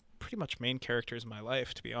becoming pretty much main characters in my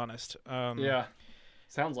life, to be honest. Yeah,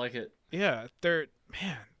 sounds like it. Yeah, they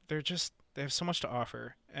have so much to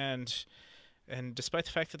offer, and despite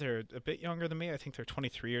the fact that they're a bit younger than me, I think they're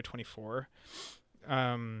 23 or 24.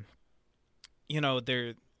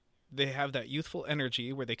 They have that youthful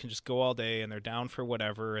energy where they can just go all day and they're down for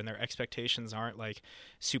whatever, and their expectations aren't like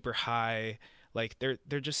super high. Like, they're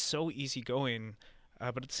just so easygoing,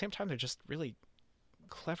 but at the same time they're just really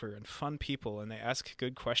clever and fun people, and they ask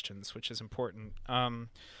good questions, which is important.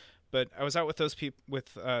 But I was out with those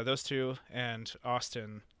those two and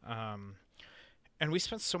Austin, and we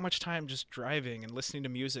spent so much time just driving and listening to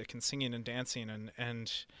music and singing and dancing,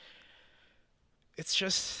 and it's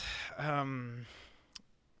just I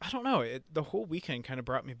don't know. The whole weekend kind of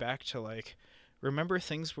brought me back to, like, remember when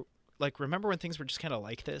things were just kind of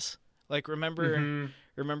like this. Like, remember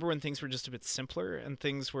when things were just a bit simpler and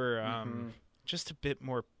things were just a bit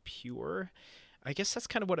more pure. I guess that's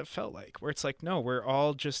kind of what it felt like, where it's like, no, we're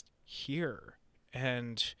all just here,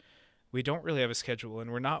 and we don't really have a schedule,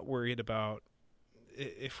 and we're not worried about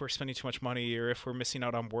if we're spending too much money or if we're missing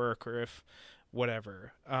out on work or if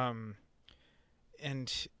whatever. And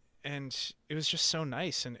it was just so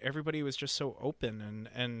nice, and everybody was just so open,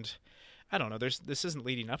 and I don't know, this isn't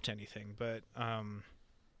leading up to anything, but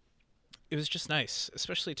it was just nice,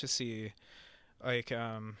 especially to see, like,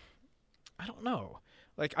 I don't know,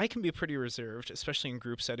 like, I can be pretty reserved, especially in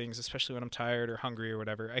group settings, especially when I'm tired or hungry or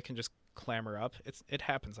whatever. I can just clamor up. It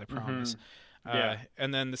happens, I promise. Yeah.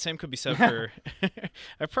 And then the same could be said for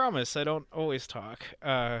I promise I don't always talk.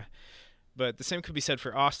 But the same could be said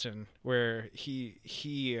for Austin, where he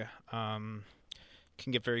can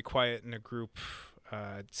get very quiet in a group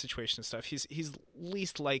situation and stuff. He's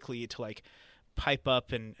least likely to, like, pipe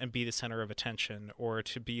up and be the center of attention, or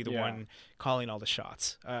to be the one calling all the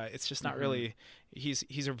shots. It's just not really.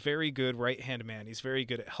 He's a very good right-hand man. He's very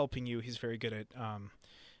good at helping you. He's very good at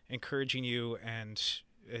encouraging you and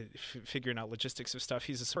figuring out logistics of stuff.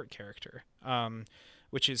 He's a support character,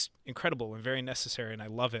 which is incredible and very necessary, and I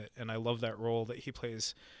love it, and I love that role that he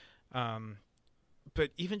plays.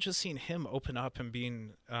 But even just seeing him open up and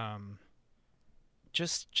being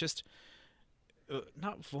just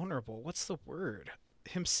not vulnerable. What's the word?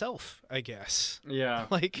 Himself, I guess. Yeah.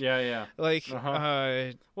 Like, yeah. Like,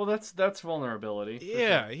 well, that's vulnerability.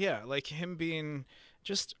 Yeah, sure. Yeah. Like him being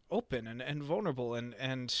just open and vulnerable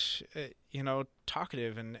and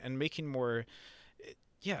talkative and making more,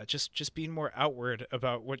 just being more outward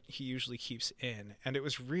about what he usually keeps in. And it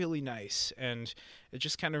was really nice. And it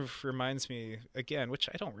just kind of reminds me, again, which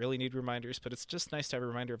I don't really need reminders, but it's just nice to have a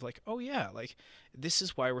reminder of, like, oh yeah, like, this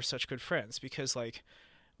is why we're such good friends, because, like,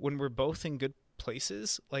 when we're both in good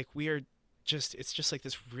places, like, it's just like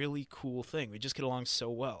this really cool thing. We just get along so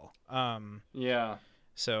well. Yeah.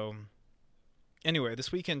 So anyway,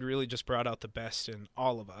 this weekend really just brought out the best in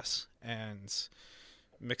all of us, and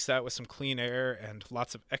mix that with some clean air and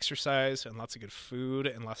lots of exercise and lots of good food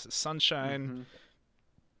and lots of sunshine.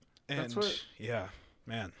 And yeah,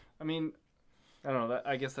 man. I mean, I don't know.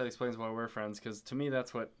 I guess that explains why we're friends, because to me,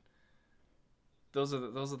 that's what. Those are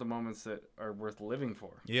the moments that are worth living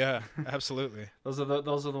for. Yeah, absolutely. those are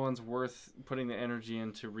the ones worth putting the energy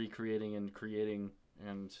into recreating and creating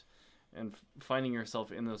and finding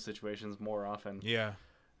yourself in those situations more often. Yeah.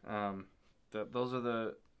 Those are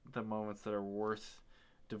the moments that are worth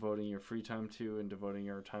devoting your free time to and devoting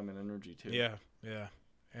your time and energy to. Yeah, yeah.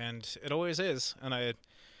 And it always is. And I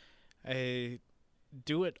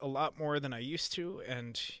do it a lot more than I used to.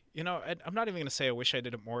 And, you know, I'm not even going to say I wish I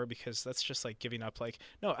did it more, because that's just like giving up. Like,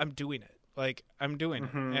 no, I'm doing it. Like, I'm doing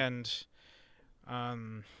it. And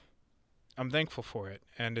I'm thankful for it.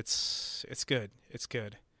 And it's good. It's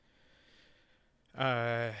good.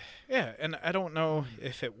 Yeah. And I don't know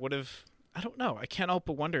if it would have, I don't know. I can't help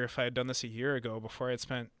but wonder if I had done this a year ago, before I had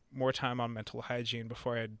spent more time on mental hygiene,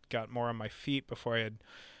 before I had got more on my feet, before I had,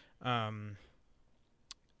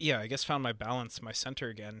 I guess found my balance, my center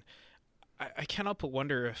again. I can't help but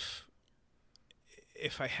wonder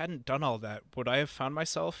if I hadn't done all that, would I have found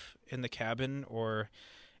myself in the cabin or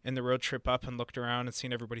in the road trip up and looked around and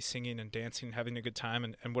seen everybody singing and dancing and having a good time?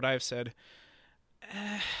 And would I have said,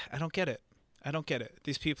 I don't get it. I don't get it.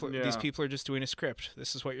 These people are just doing a script.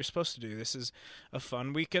 This is what you're supposed to do. This is a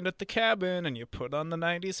fun weekend at the cabin, and you put on the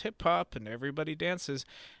 90s hip hop and everybody dances.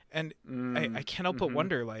 And I can't help but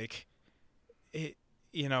wonder, like, it,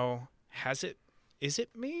 you know, is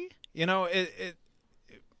it me? You know, it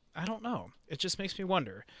I don't know. It just makes me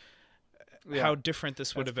wonder how different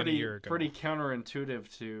this would have been a year ago. Pretty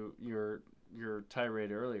counterintuitive to your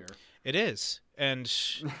tirade earlier. It is. And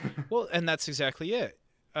well, and that's exactly it.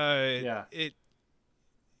 I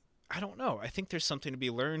don't know. I think there's something to be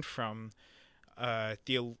learned from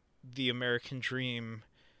the American dream.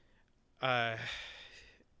 I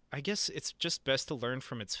guess it's just best to learn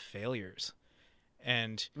from its failures,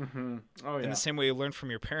 and in the same way you learn from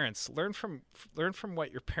your parents, learn from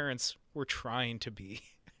what your parents were trying to be,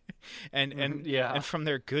 and from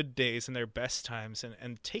their good days and their best times,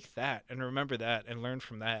 and take that and remember that and learn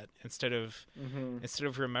from that instead of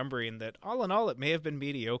remembering that all in all it may have been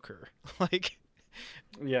mediocre. Like,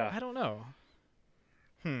 I don't know.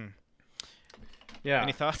 Yeah.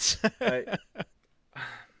 Any thoughts?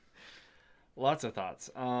 Lots of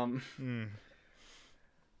thoughts.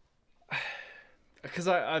 Because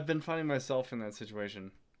I've been finding myself in that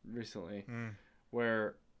situation recently,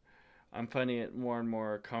 where I'm finding it more and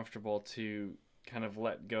more comfortable to kind of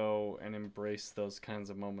let go and embrace those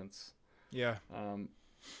kinds of moments. Yeah.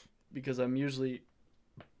 Because I'm usually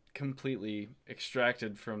completely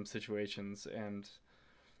extracted from situations, and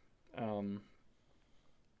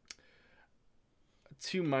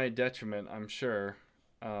to my detriment, I'm sure.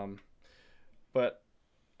 But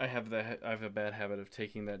I have a bad habit of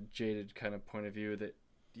taking that jaded kind of point of view that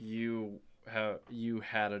you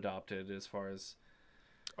had adopted, as far as.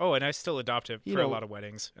 Oh, and I still adopt it for a lot of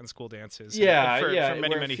weddings and school dances. Yeah, for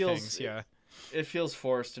many things. Yeah, it feels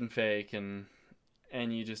forced and fake, and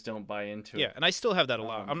you just don't buy into it. Yeah, and I still have that a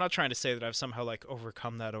lot. I'm not trying to say that I've somehow like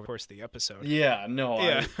overcome that over the course of the episode. Yeah, no,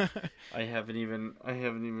 yeah. I haven't even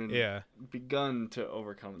begun to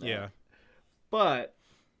overcome that. Yeah, but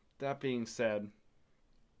that being said,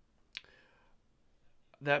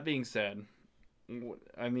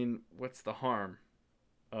 I mean, what's the harm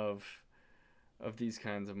of these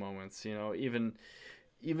kinds of moments? You know, even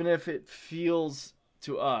if it feels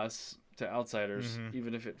to us, to outsiders,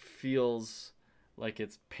 even if it feels like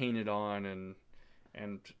it's painted on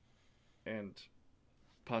and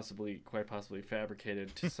quite possibly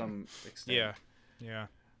fabricated to some extent. Yeah.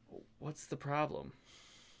 What's the problem?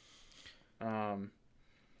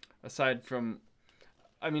 Aside from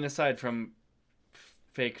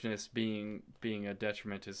fakeness being a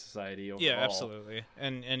detriment to society overall. Yeah, absolutely.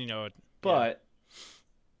 And you know, but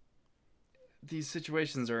these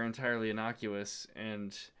situations are entirely innocuous,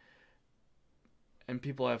 and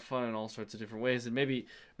people have fun in all sorts of different ways, and maybe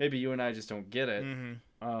you and I just don't get it,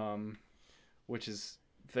 which is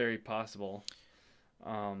very possible.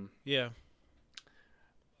 Yeah.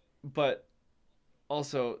 But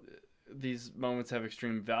also, these moments have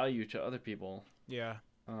extreme value to other people. Yeah.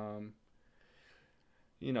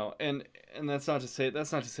 You know, and that's not to say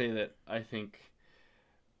that I think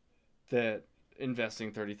that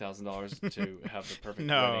investing $30,000 to have the perfect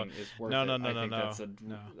wedding is worth it.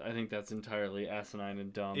 No. I think that's entirely asinine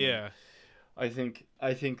and dumb. Yeah. I think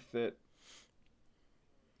that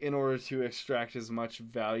in order to extract as much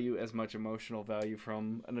emotional value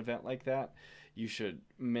from an event like that, you should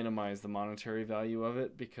minimize the monetary value of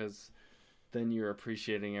it, because then you're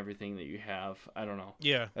appreciating everything that you have. I don't know.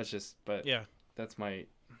 Yeah. That's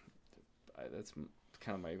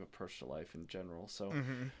kind of my approach to life in general. So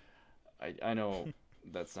I know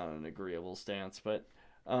that's not an agreeable stance, but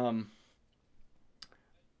I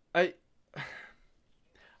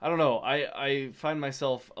don't know. I find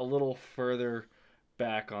myself a little further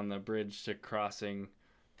back on the bridge to crossing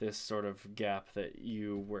this sort of gap that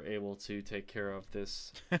you were able to take care of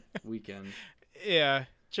this weekend. Yeah,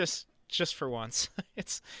 just for once.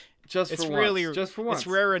 It's just for once. It's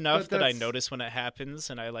rare enough that I notice when it happens,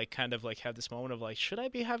 and I like kind of like have this moment of like, should I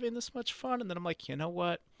be having this much fun? And then I'm like, you know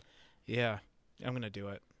what? Yeah, I'm gonna do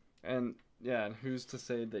it. And who's to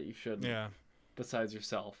say that you shouldn't? Yeah. Besides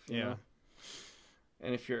yourself. You know?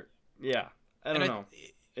 And if you're, I don't know.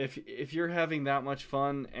 If you're having that much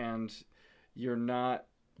fun and you're not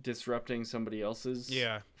disrupting somebody else's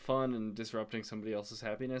fun and disrupting somebody else's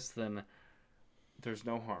happiness, then there's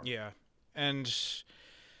no harm. Yeah. And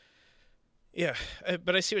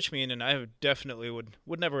but I see what you mean, and I definitely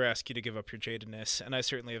would never ask you to give up your jadedness, and I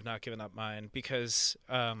certainly have not given up mine because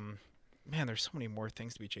man, there's so many more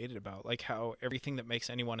things to be jaded about, like how everything that makes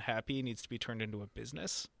anyone happy needs to be turned into a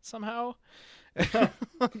business somehow.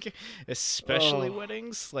 Like, especially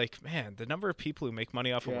weddings. Like, man, the number of people who make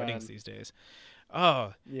money off of weddings these days.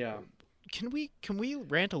 Oh, yeah. Can we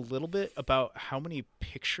rant a little bit about how many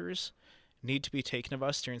pictures need to be taken of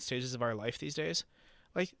us during stages of our life these days?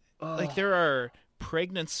 Like there are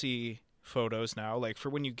pregnancy photos now, like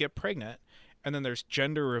for when you get pregnant, and then there's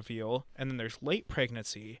gender reveal, and then there's late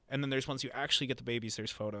pregnancy, and then there's once you actually get the babies,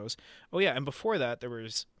 there's photos. Oh yeah, and before that there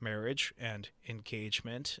was marriage and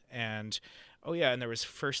engagement, and and there was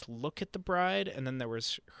first look at the bride, and then there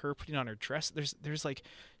was her putting on her dress. There's like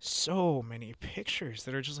so many pictures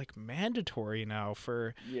that are just like mandatory now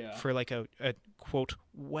for like a quote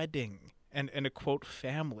wedding and a quote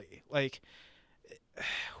family. Like,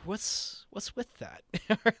 what's with that?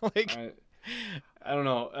 Like, I don't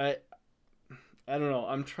know. I don't know.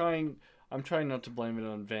 I'm trying not to blame it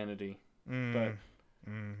on vanity, but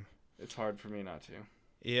it's hard for me not to.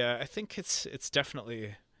 Yeah, I think it's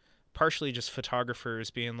definitely partially just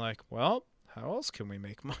photographers being like, well, how else can we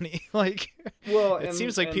make money? Like, well, it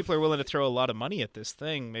seems like people are willing to throw a lot of money at this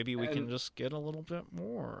thing. Maybe we can just get a little bit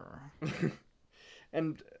more.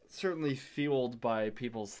 And certainly fueled by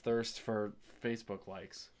people's thirst for Facebook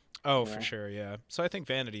likes. Oh, for sure, yeah. So I think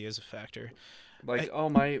vanity is a factor. Like,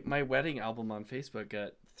 my wedding album on Facebook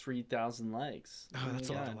got 3,000 likes. Oh, that's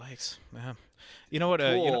a lot of likes. Yeah. You know what?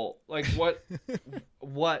 Cool. Like,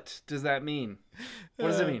 what does that mean? What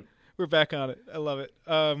does it mean? We're back on it. I love it.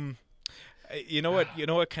 You know what? You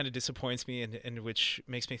know what kind of disappoints me, and which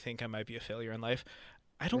makes me think I might be a failure in life.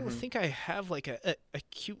 I don't think I have like a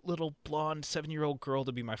cute little blonde 7-year-old girl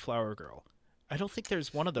to be my flower girl. I don't think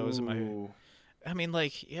there's one of those in my. I mean,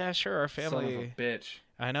 like, yeah, sure, our family. Son of a bitch.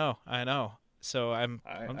 I know. So I'm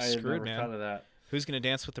screwed, man. Thought of that. Who's gonna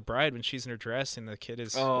dance with the bride when she's in her dress and the kid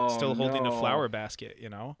is still holding a flower basket? You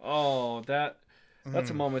know. Oh, that's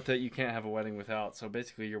a moment that you can't have a wedding without. So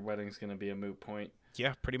basically, your wedding's gonna be a moot point.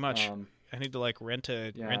 Yeah, pretty much. I need to like rent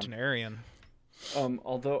an Aryan.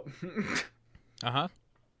 Although. What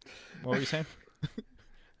were you saying?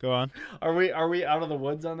 Go on. Are we out of the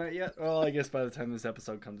woods on that yet? Well, I guess by the time this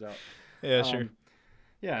episode comes out. Yeah, sure.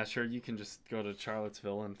 Yeah, sure. You can just go to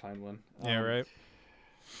Charlottesville and find one. Yeah, right.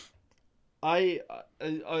 I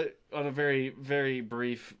on a very, very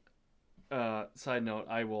brief side note,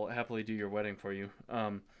 I will happily do your wedding for you.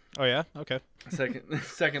 Oh yeah, okay.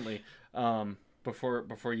 Secondly,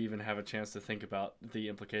 before you even have a chance to think about the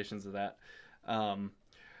implications of that,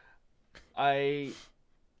 I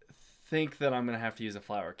think that I'm gonna have to use a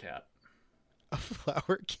flower cat. A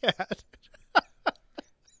flower cat.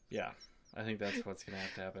 Yeah. I think that's what's going to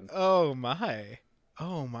have to happen. Oh, my.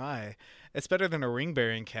 It's better than a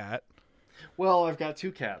ring-bearing cat. Well, I've got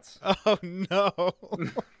 2 cats. Oh, no.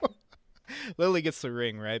 Lily gets the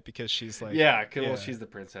ring, right? Because she's like... Yeah, well, she's the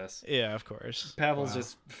princess. Yeah, of course. Pavel's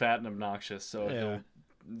just fat and obnoxious, so he'll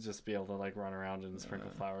just be able to like run around and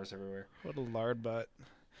sprinkle flowers everywhere. What a lard butt.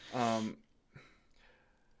 Oh,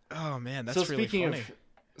 man, that's really funny.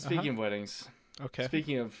 Speaking of weddings... Okay.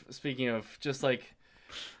 Speaking of just like...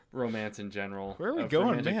 romance in general. Where are we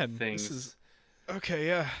going, man? Things. This is... Okay,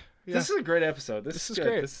 yeah. This is a great episode. This is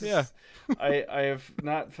great. I have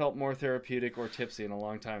not felt more therapeutic or tipsy in a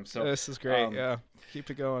long time. So this is great. Yeah, keep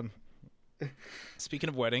it going. Speaking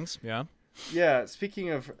of weddings, yeah. Yeah. Speaking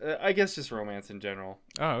of, I guess just romance in general.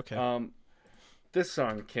 Oh, okay. This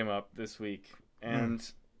song came up this week, and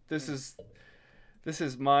this is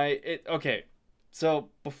my. Okay, so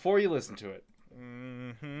before you listen to it,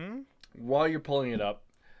 while you're pulling it up.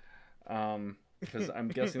 Because I'm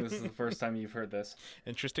guessing this is the first time you've heard this.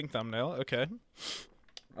 Interesting thumbnail. Okay.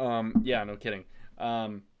 Yeah, no kidding.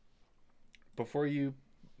 Before you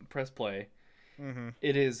press play,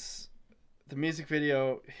 it is the music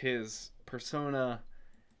video, his persona,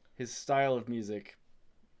 his style of music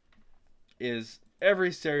is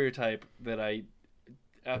every stereotype that I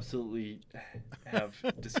absolutely have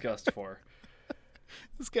disgust for.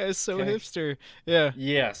 This guy is so hipster. Yeah.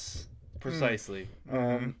 Yes, precisely.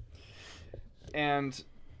 And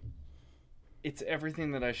it's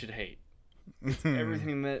everything that I should hate. It's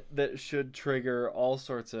everything that should trigger all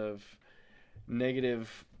sorts of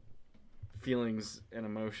negative feelings and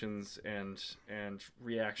emotions and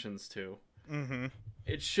reactions to.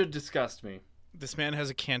 It should disgust me. This man has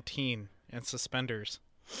a canteen and suspenders.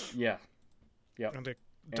 Yeah. Yep. And a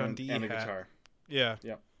Dundee and a hat. guitar. Yeah.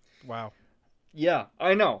 Yep. Wow. Yeah,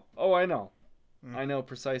 I know. Oh, I know. I know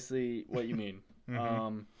precisely what you mean.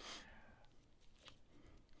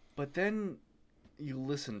 But then you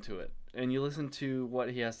listen to it, and you listen to what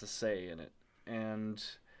he has to say in it. And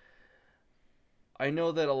I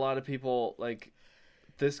know that a lot of people, like,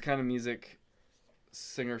 this kind of music,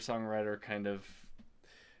 singer-songwriter kind of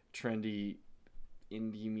trendy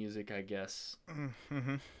indie music, I guess.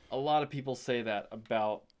 A lot of people say that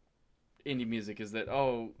about indie music, is that,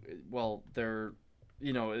 oh, well, they're,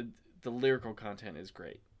 the lyrical content is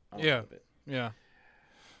great. Yeah. Yeah.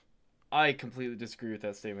 I completely disagree with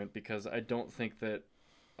that statement, because I don't think that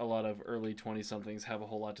a lot of early 20-somethings have a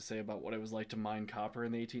whole lot to say about what it was like to mine copper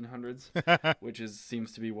in the 1800s, which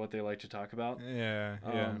seems to be what they like to talk about. Yeah.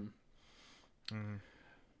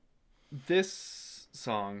 This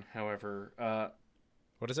song, however,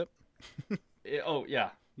 what is it? Yeah.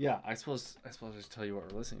 I suppose I should tell you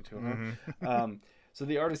what we're listening to. Huh? So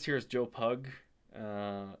the artist here is Joe Pug,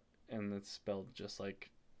 and it's spelled just like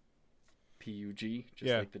Pug,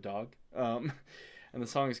 like the dog. And the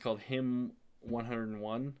song is called Hymn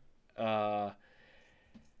 101.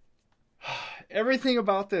 Everything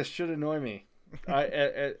about this should annoy me.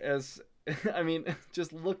 I mean,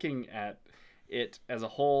 just looking at it as a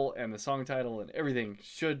whole and the song title and everything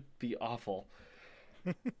should be awful.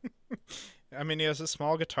 I mean, he has a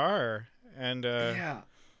small guitar, and yeah,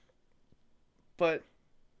 but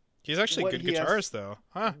he's actually a good guitarist, though,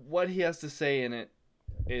 huh? What he has to say in it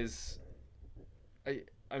is,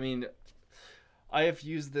 I mean, I have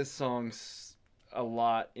used this song a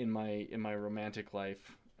lot in my romantic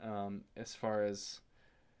life, as far as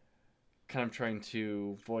kind of trying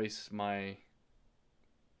to voice my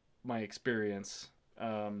experience,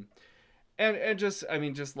 and just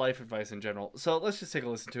life advice in general. So let's just take a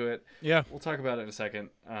listen to it. Yeah, we'll talk about it in a second.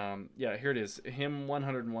 Here it is, Hymn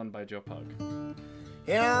 101 by Joe Pug.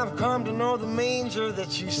 Yeah, I've come to know the manger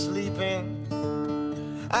that you sleep in.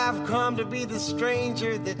 I've come to be the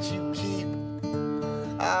stranger that you keep.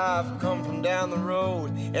 I've come from down the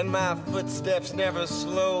road, and my footsteps never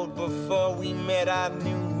slowed. Before we met, I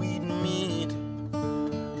knew we'd meet.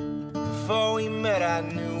 Before we met, I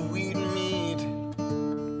knew we'd meet.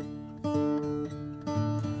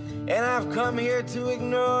 And I've come here to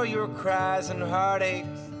ignore your cries and heartaches.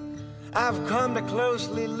 I've come to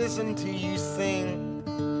closely listen to you sing.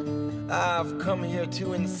 I've come here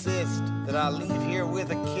to insist that I leave here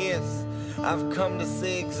with a kiss. I've come to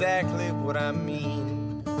say exactly what I mean.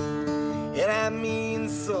 And I mean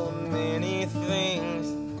so many things.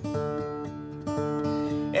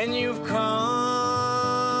 And you've come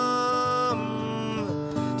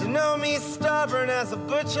to know me stubborn as a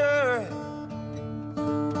butcher.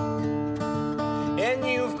 And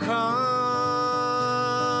you've come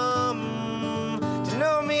to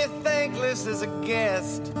know me thankless as a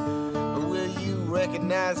guest. But will you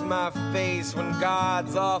recognize my face when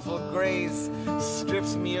God's awful grace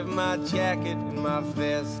strips me of my jacket and my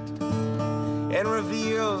vest and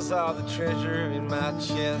reveals all the treasure in my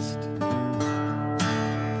chest?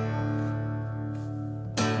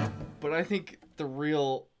 But I think the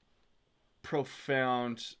real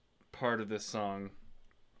profound part of this song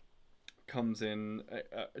comes in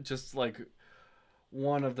just like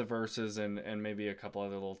one of the verses and maybe a couple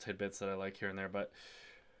other little tidbits that I like here and there. But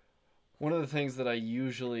one of the things that I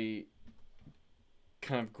usually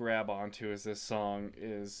kind of grab onto is this song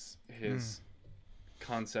is his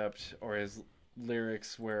concept or his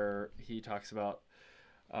lyrics, where he talks about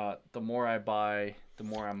the more I buy, the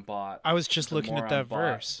more I'm bought. I was just looking at that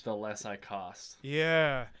verse. The less I cost.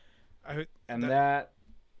 Yeah. That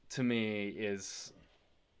to me is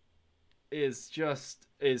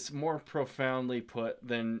more profoundly put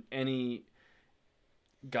than any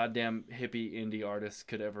goddamn hippie indie artist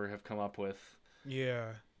could ever have come up with.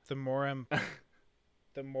 Yeah. The more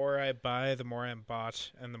I buy, the more I'm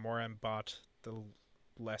bought, and the more I'm bought, the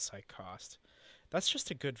less I cost. That's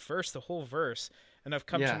just a good verse, the whole verse. And I've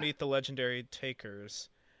come to meet the legendary takers.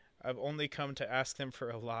 I've only come to ask them for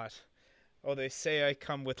a lot. Oh, they say I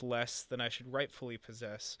come with less than I should rightfully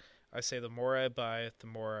possess. I say the more I buy, the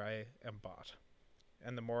more I am bought.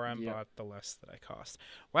 And the more I'm bought, the less that I cost.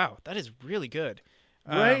 Wow, that is really good.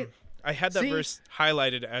 Right? I had that verse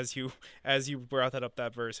highlighted as you brought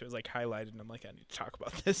that verse. It was like highlighted, and I'm like, I need to talk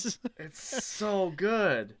about this. It's so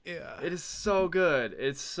good. Yeah. It is so good.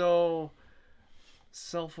 It's so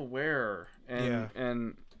self-aware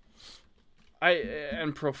and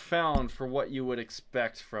profound for what you would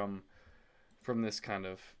expect from this kind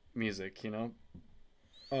of music, you know?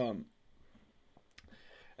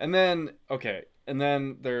 And then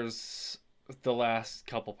there's the last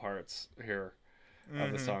couple parts here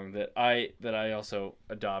of the song that I also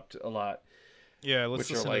adopt a lot. Yeah, let's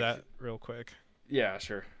listen to that real quick. Yeah,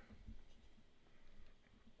 sure.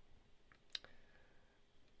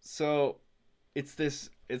 So it's this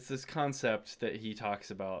concept that he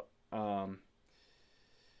talks about,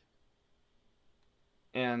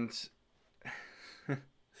 and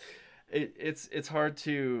it's hard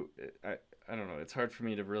to I don't know, it's hard for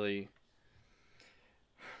me to really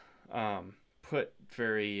put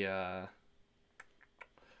very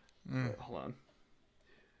hold on,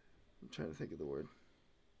 I'm trying to think of the word.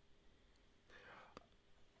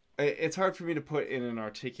 It's hard for me to put in an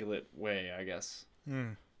articulate way, I guess.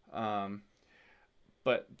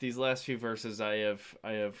 But these last few verses I have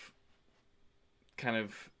kind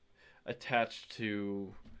of attached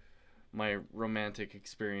to my romantic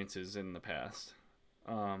experiences in the past,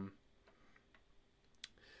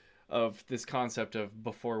 of this concept of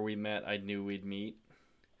before we met, I knew we'd meet.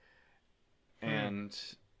 And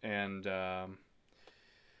I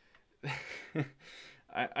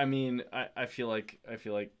mean, I feel like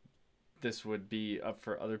this would be up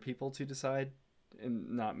for other people to decide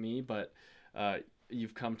and not me, but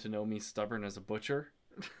you've come to know me stubborn as a butcher.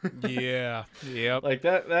 Yeah. Yep. Like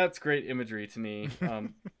that's great imagery to me,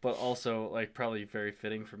 but also like probably very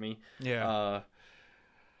fitting for me. Yeah.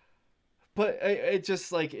 But it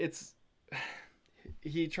just like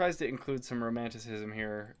he tries to include some romanticism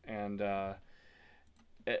here, and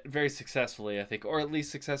very successfully, I think, or at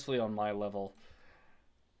least successfully on my level.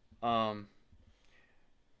 But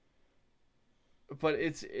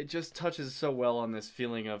it just touches so well on this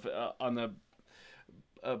feeling of on the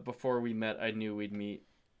before we met, I knew we'd meet.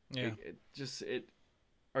 Yeah. It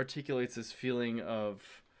articulates this feeling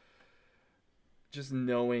of just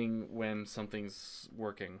knowing when something's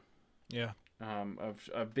working. Yeah.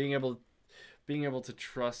 Of being able to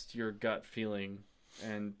trust your gut feeling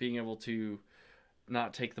and being able to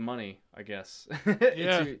not take the money, I guess.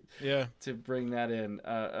 To bring that in,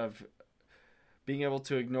 of being able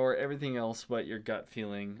to ignore everything else but your gut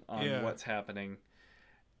feeling on what's happening.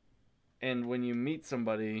 And when you meet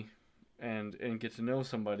somebody and get to know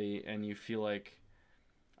somebody and you feel like,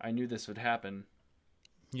 I knew this would happen.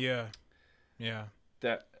 Yeah. Yeah.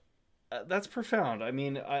 That's profound. I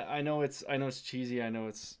mean, I know it's cheesy. I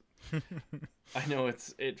know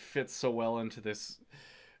it fits so well into this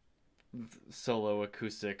solo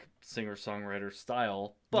acoustic singer-songwriter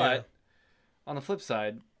style, but on the flip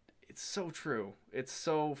side, it's so true. It's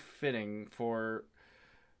so fitting for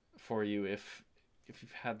you if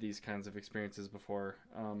you've had these kinds of experiences before.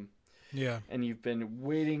 And you've been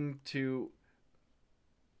waiting to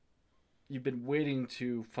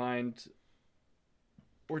find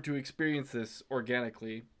or to experience this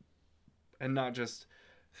organically and not just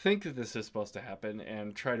think that this is supposed to happen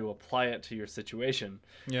and try to apply it to your situation.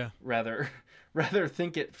 Yeah. Rather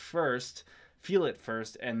think it first, feel it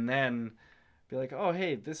first, and then be like, oh,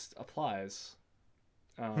 hey, this applies.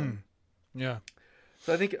 Yeah.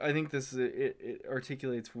 So I think this it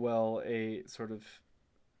articulates well a sort of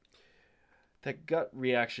that gut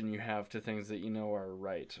reaction you have to things that you know are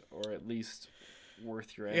right, or at least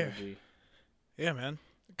worth your energy. Yeah, man.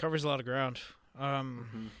 It covers a lot of ground.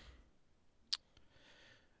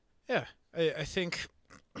 Yeah, I think,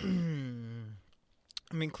 I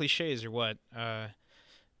mean, cliches or what?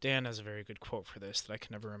 Dan has a very good quote for this that I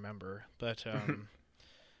can never remember, but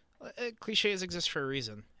cliches exist for a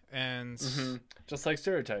reason. And just like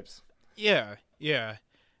stereotypes. Yeah.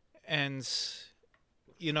 And,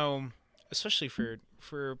 you know, especially for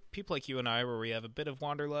people like you and I, where we have a bit of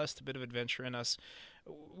wanderlust, a bit of adventure in us,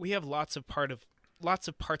 we have lots of parts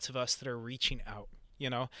of us that are reaching out, you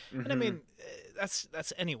know? And I mean, that's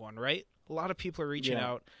anyone, right? A lot of people are reaching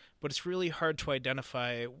out, but it's really hard to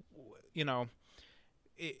identify, you know,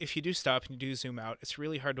 if you do stop and you do zoom out, it's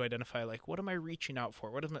really hard to identify, like, what am I reaching out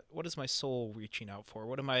for? What is my soul reaching out for?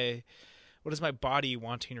 What is my body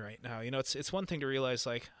wanting right now? You know, it's one thing to realize,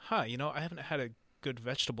 like, you know, I haven't had a good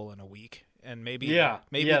vegetable in a week, and maybe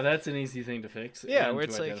that's an easy thing to fix. Yeah, where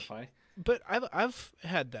it's identify. But I've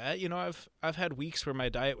had that. I've had weeks where my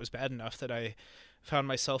diet was bad enough that I found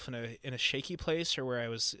myself in a shaky place, or where I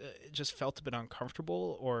was just felt a bit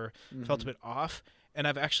uncomfortable or felt a bit off, and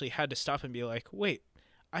I've actually had to stop and be like, wait,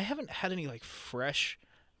 I haven't had any like fresh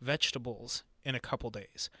vegetables in a couple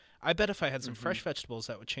days. I bet if I had some fresh vegetables,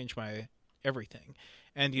 that would change my everything.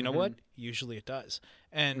 And you know what? Usually it does.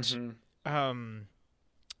 And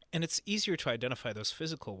and it's easier to identify those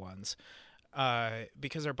physical ones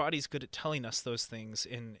because our body's good at telling us those things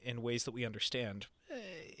in ways that we understand,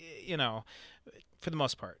 for the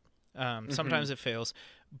most part. Sometimes it fails,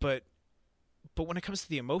 but when it comes to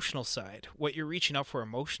the emotional side, what you're reaching out for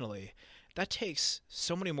emotionally, that takes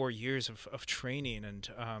so many more years of training and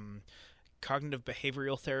cognitive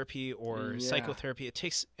behavioral therapy or psychotherapy. It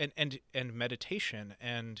takes and meditation,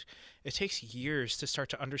 and it takes years to start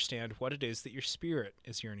to understand what it is that your spirit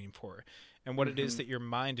is yearning for, and what it is that your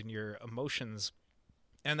mind and your emotions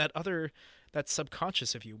and that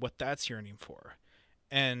subconscious of you, what that's yearning for.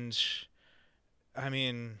 And I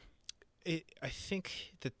mean, I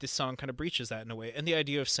think that this song kind of breaches that in a way. And the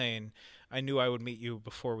idea of saying, I knew I would meet you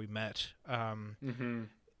before we met.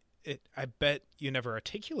 I bet you never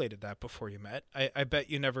articulated that before you met. I bet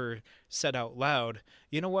you never said out loud,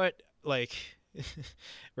 you know what, like,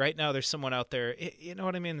 right now there's someone out there, you know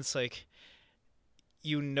what I mean? It's like,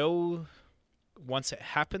 once it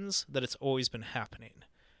happens, that it's always been happening.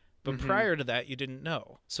 But prior to that, you didn't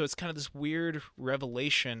know. So it's kind of this weird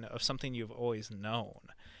revelation of something you've always known.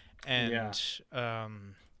 And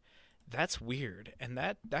that's weird. And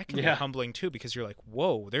that can be humbling too, because you're like,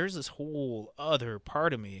 whoa, there's this whole other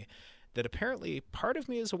part of me that apparently part of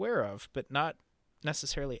me is aware of, but not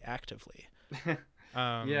necessarily actively.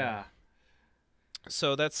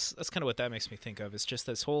 So that's kind of what that makes me think of. It's just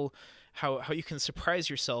this whole how you can surprise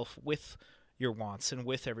yourself with your wants and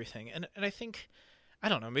with everything. And I think, I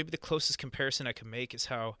don't know, maybe the closest comparison I can make is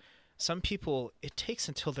how some people, it takes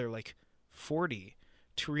until they're like 40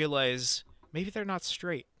 to realize maybe they're not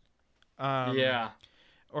straight.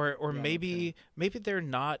 Or maybe they're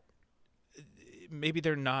not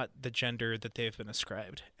the gender that they've been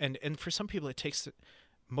ascribed. And for some people it takes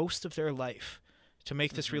most of their life to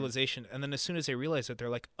make this realization, and then as soon as they realize it, they're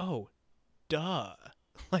like, "Oh, duh.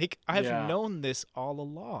 Like I've known this all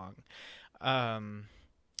along."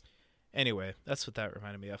 Anyway, that's what that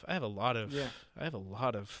reminded me of. I have a lot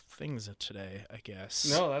of things today, I guess.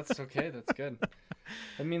 No, that's okay. That's good.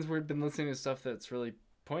 That means we've been listening to stuff that's really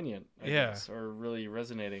poignant, I guess, or really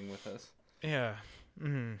resonating with us. Yeah.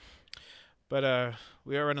 But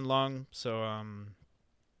we are running long, so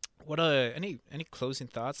what any closing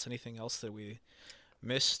thoughts? Anything else that we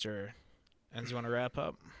missed, or ends you want to wrap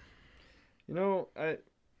up? I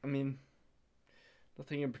mean,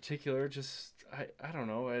 nothing in particular. Just I don't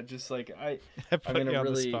know. I just like I'm in a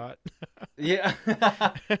really spot. Yeah.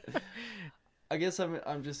 I guess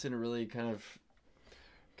I'm just in a really kind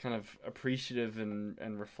of appreciative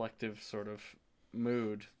and reflective sort of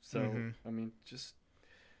mood. So I mean, just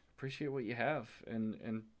appreciate what you have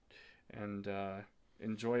and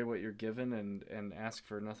enjoy what you're given and ask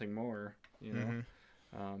for nothing more.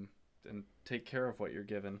 And take care of what you're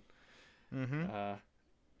given.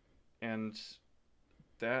 And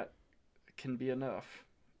that can be enough.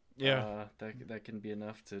 That can be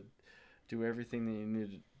enough to do everything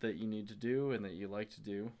that you need to do and that you like to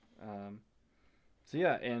do. So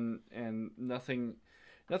yeah, and nothing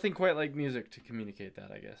quite like music to communicate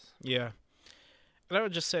that, I guess. Yeah. And I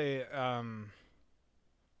would just say,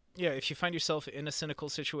 if you find yourself in a cynical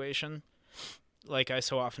situation, like I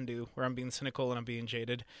so often do, where I'm being cynical and I'm being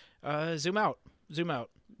jaded, zoom out.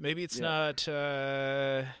 Maybe it's not,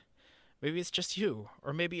 maybe it's just you,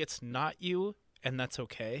 or maybe it's not you, and that's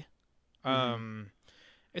okay.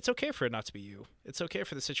 It's okay for it not to be you. It's okay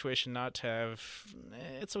for the situation not to have,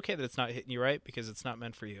 it's okay that it's not hitting you right because it's not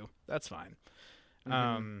meant for you. That's fine.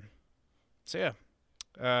 So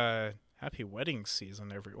yeah, happy wedding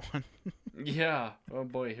season, everyone. Yeah. Oh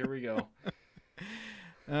boy, here we go.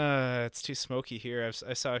 It's too smoky here.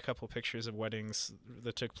 I saw a couple pictures of weddings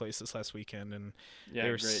that took place this last weekend, and they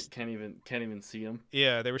were great. Can't even see them.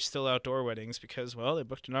 Yeah, they were still outdoor weddings because, well, they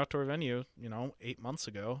booked an outdoor venue, 8 months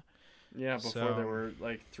ago. Yeah, before there were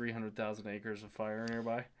like 300,000 acres of fire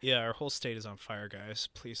nearby. Yeah, our whole state is on fire, guys.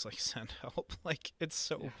 Please, send help. It's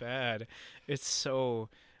so bad. It's so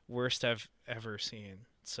worst I've ever seen.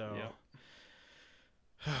 So,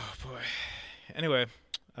 oh boy. Anyway,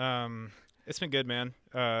 it's been good, man.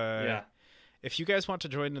 If you guys want to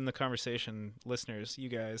join in the conversation, listeners, you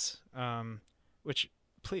guys, which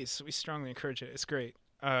please, we strongly encourage it. It's great.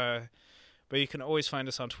 But you can always find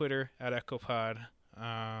us on Twitter at EchoPod,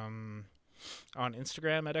 on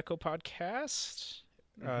Instagram at EchoPodcast.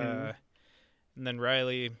 And then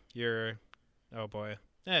Riley, oh boy.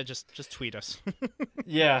 Yeah, just tweet us.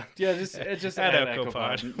 just at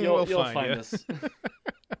EchoPod. You'll find us.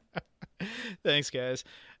 Thanks, guys.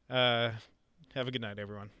 Have a good night,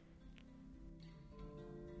 everyone.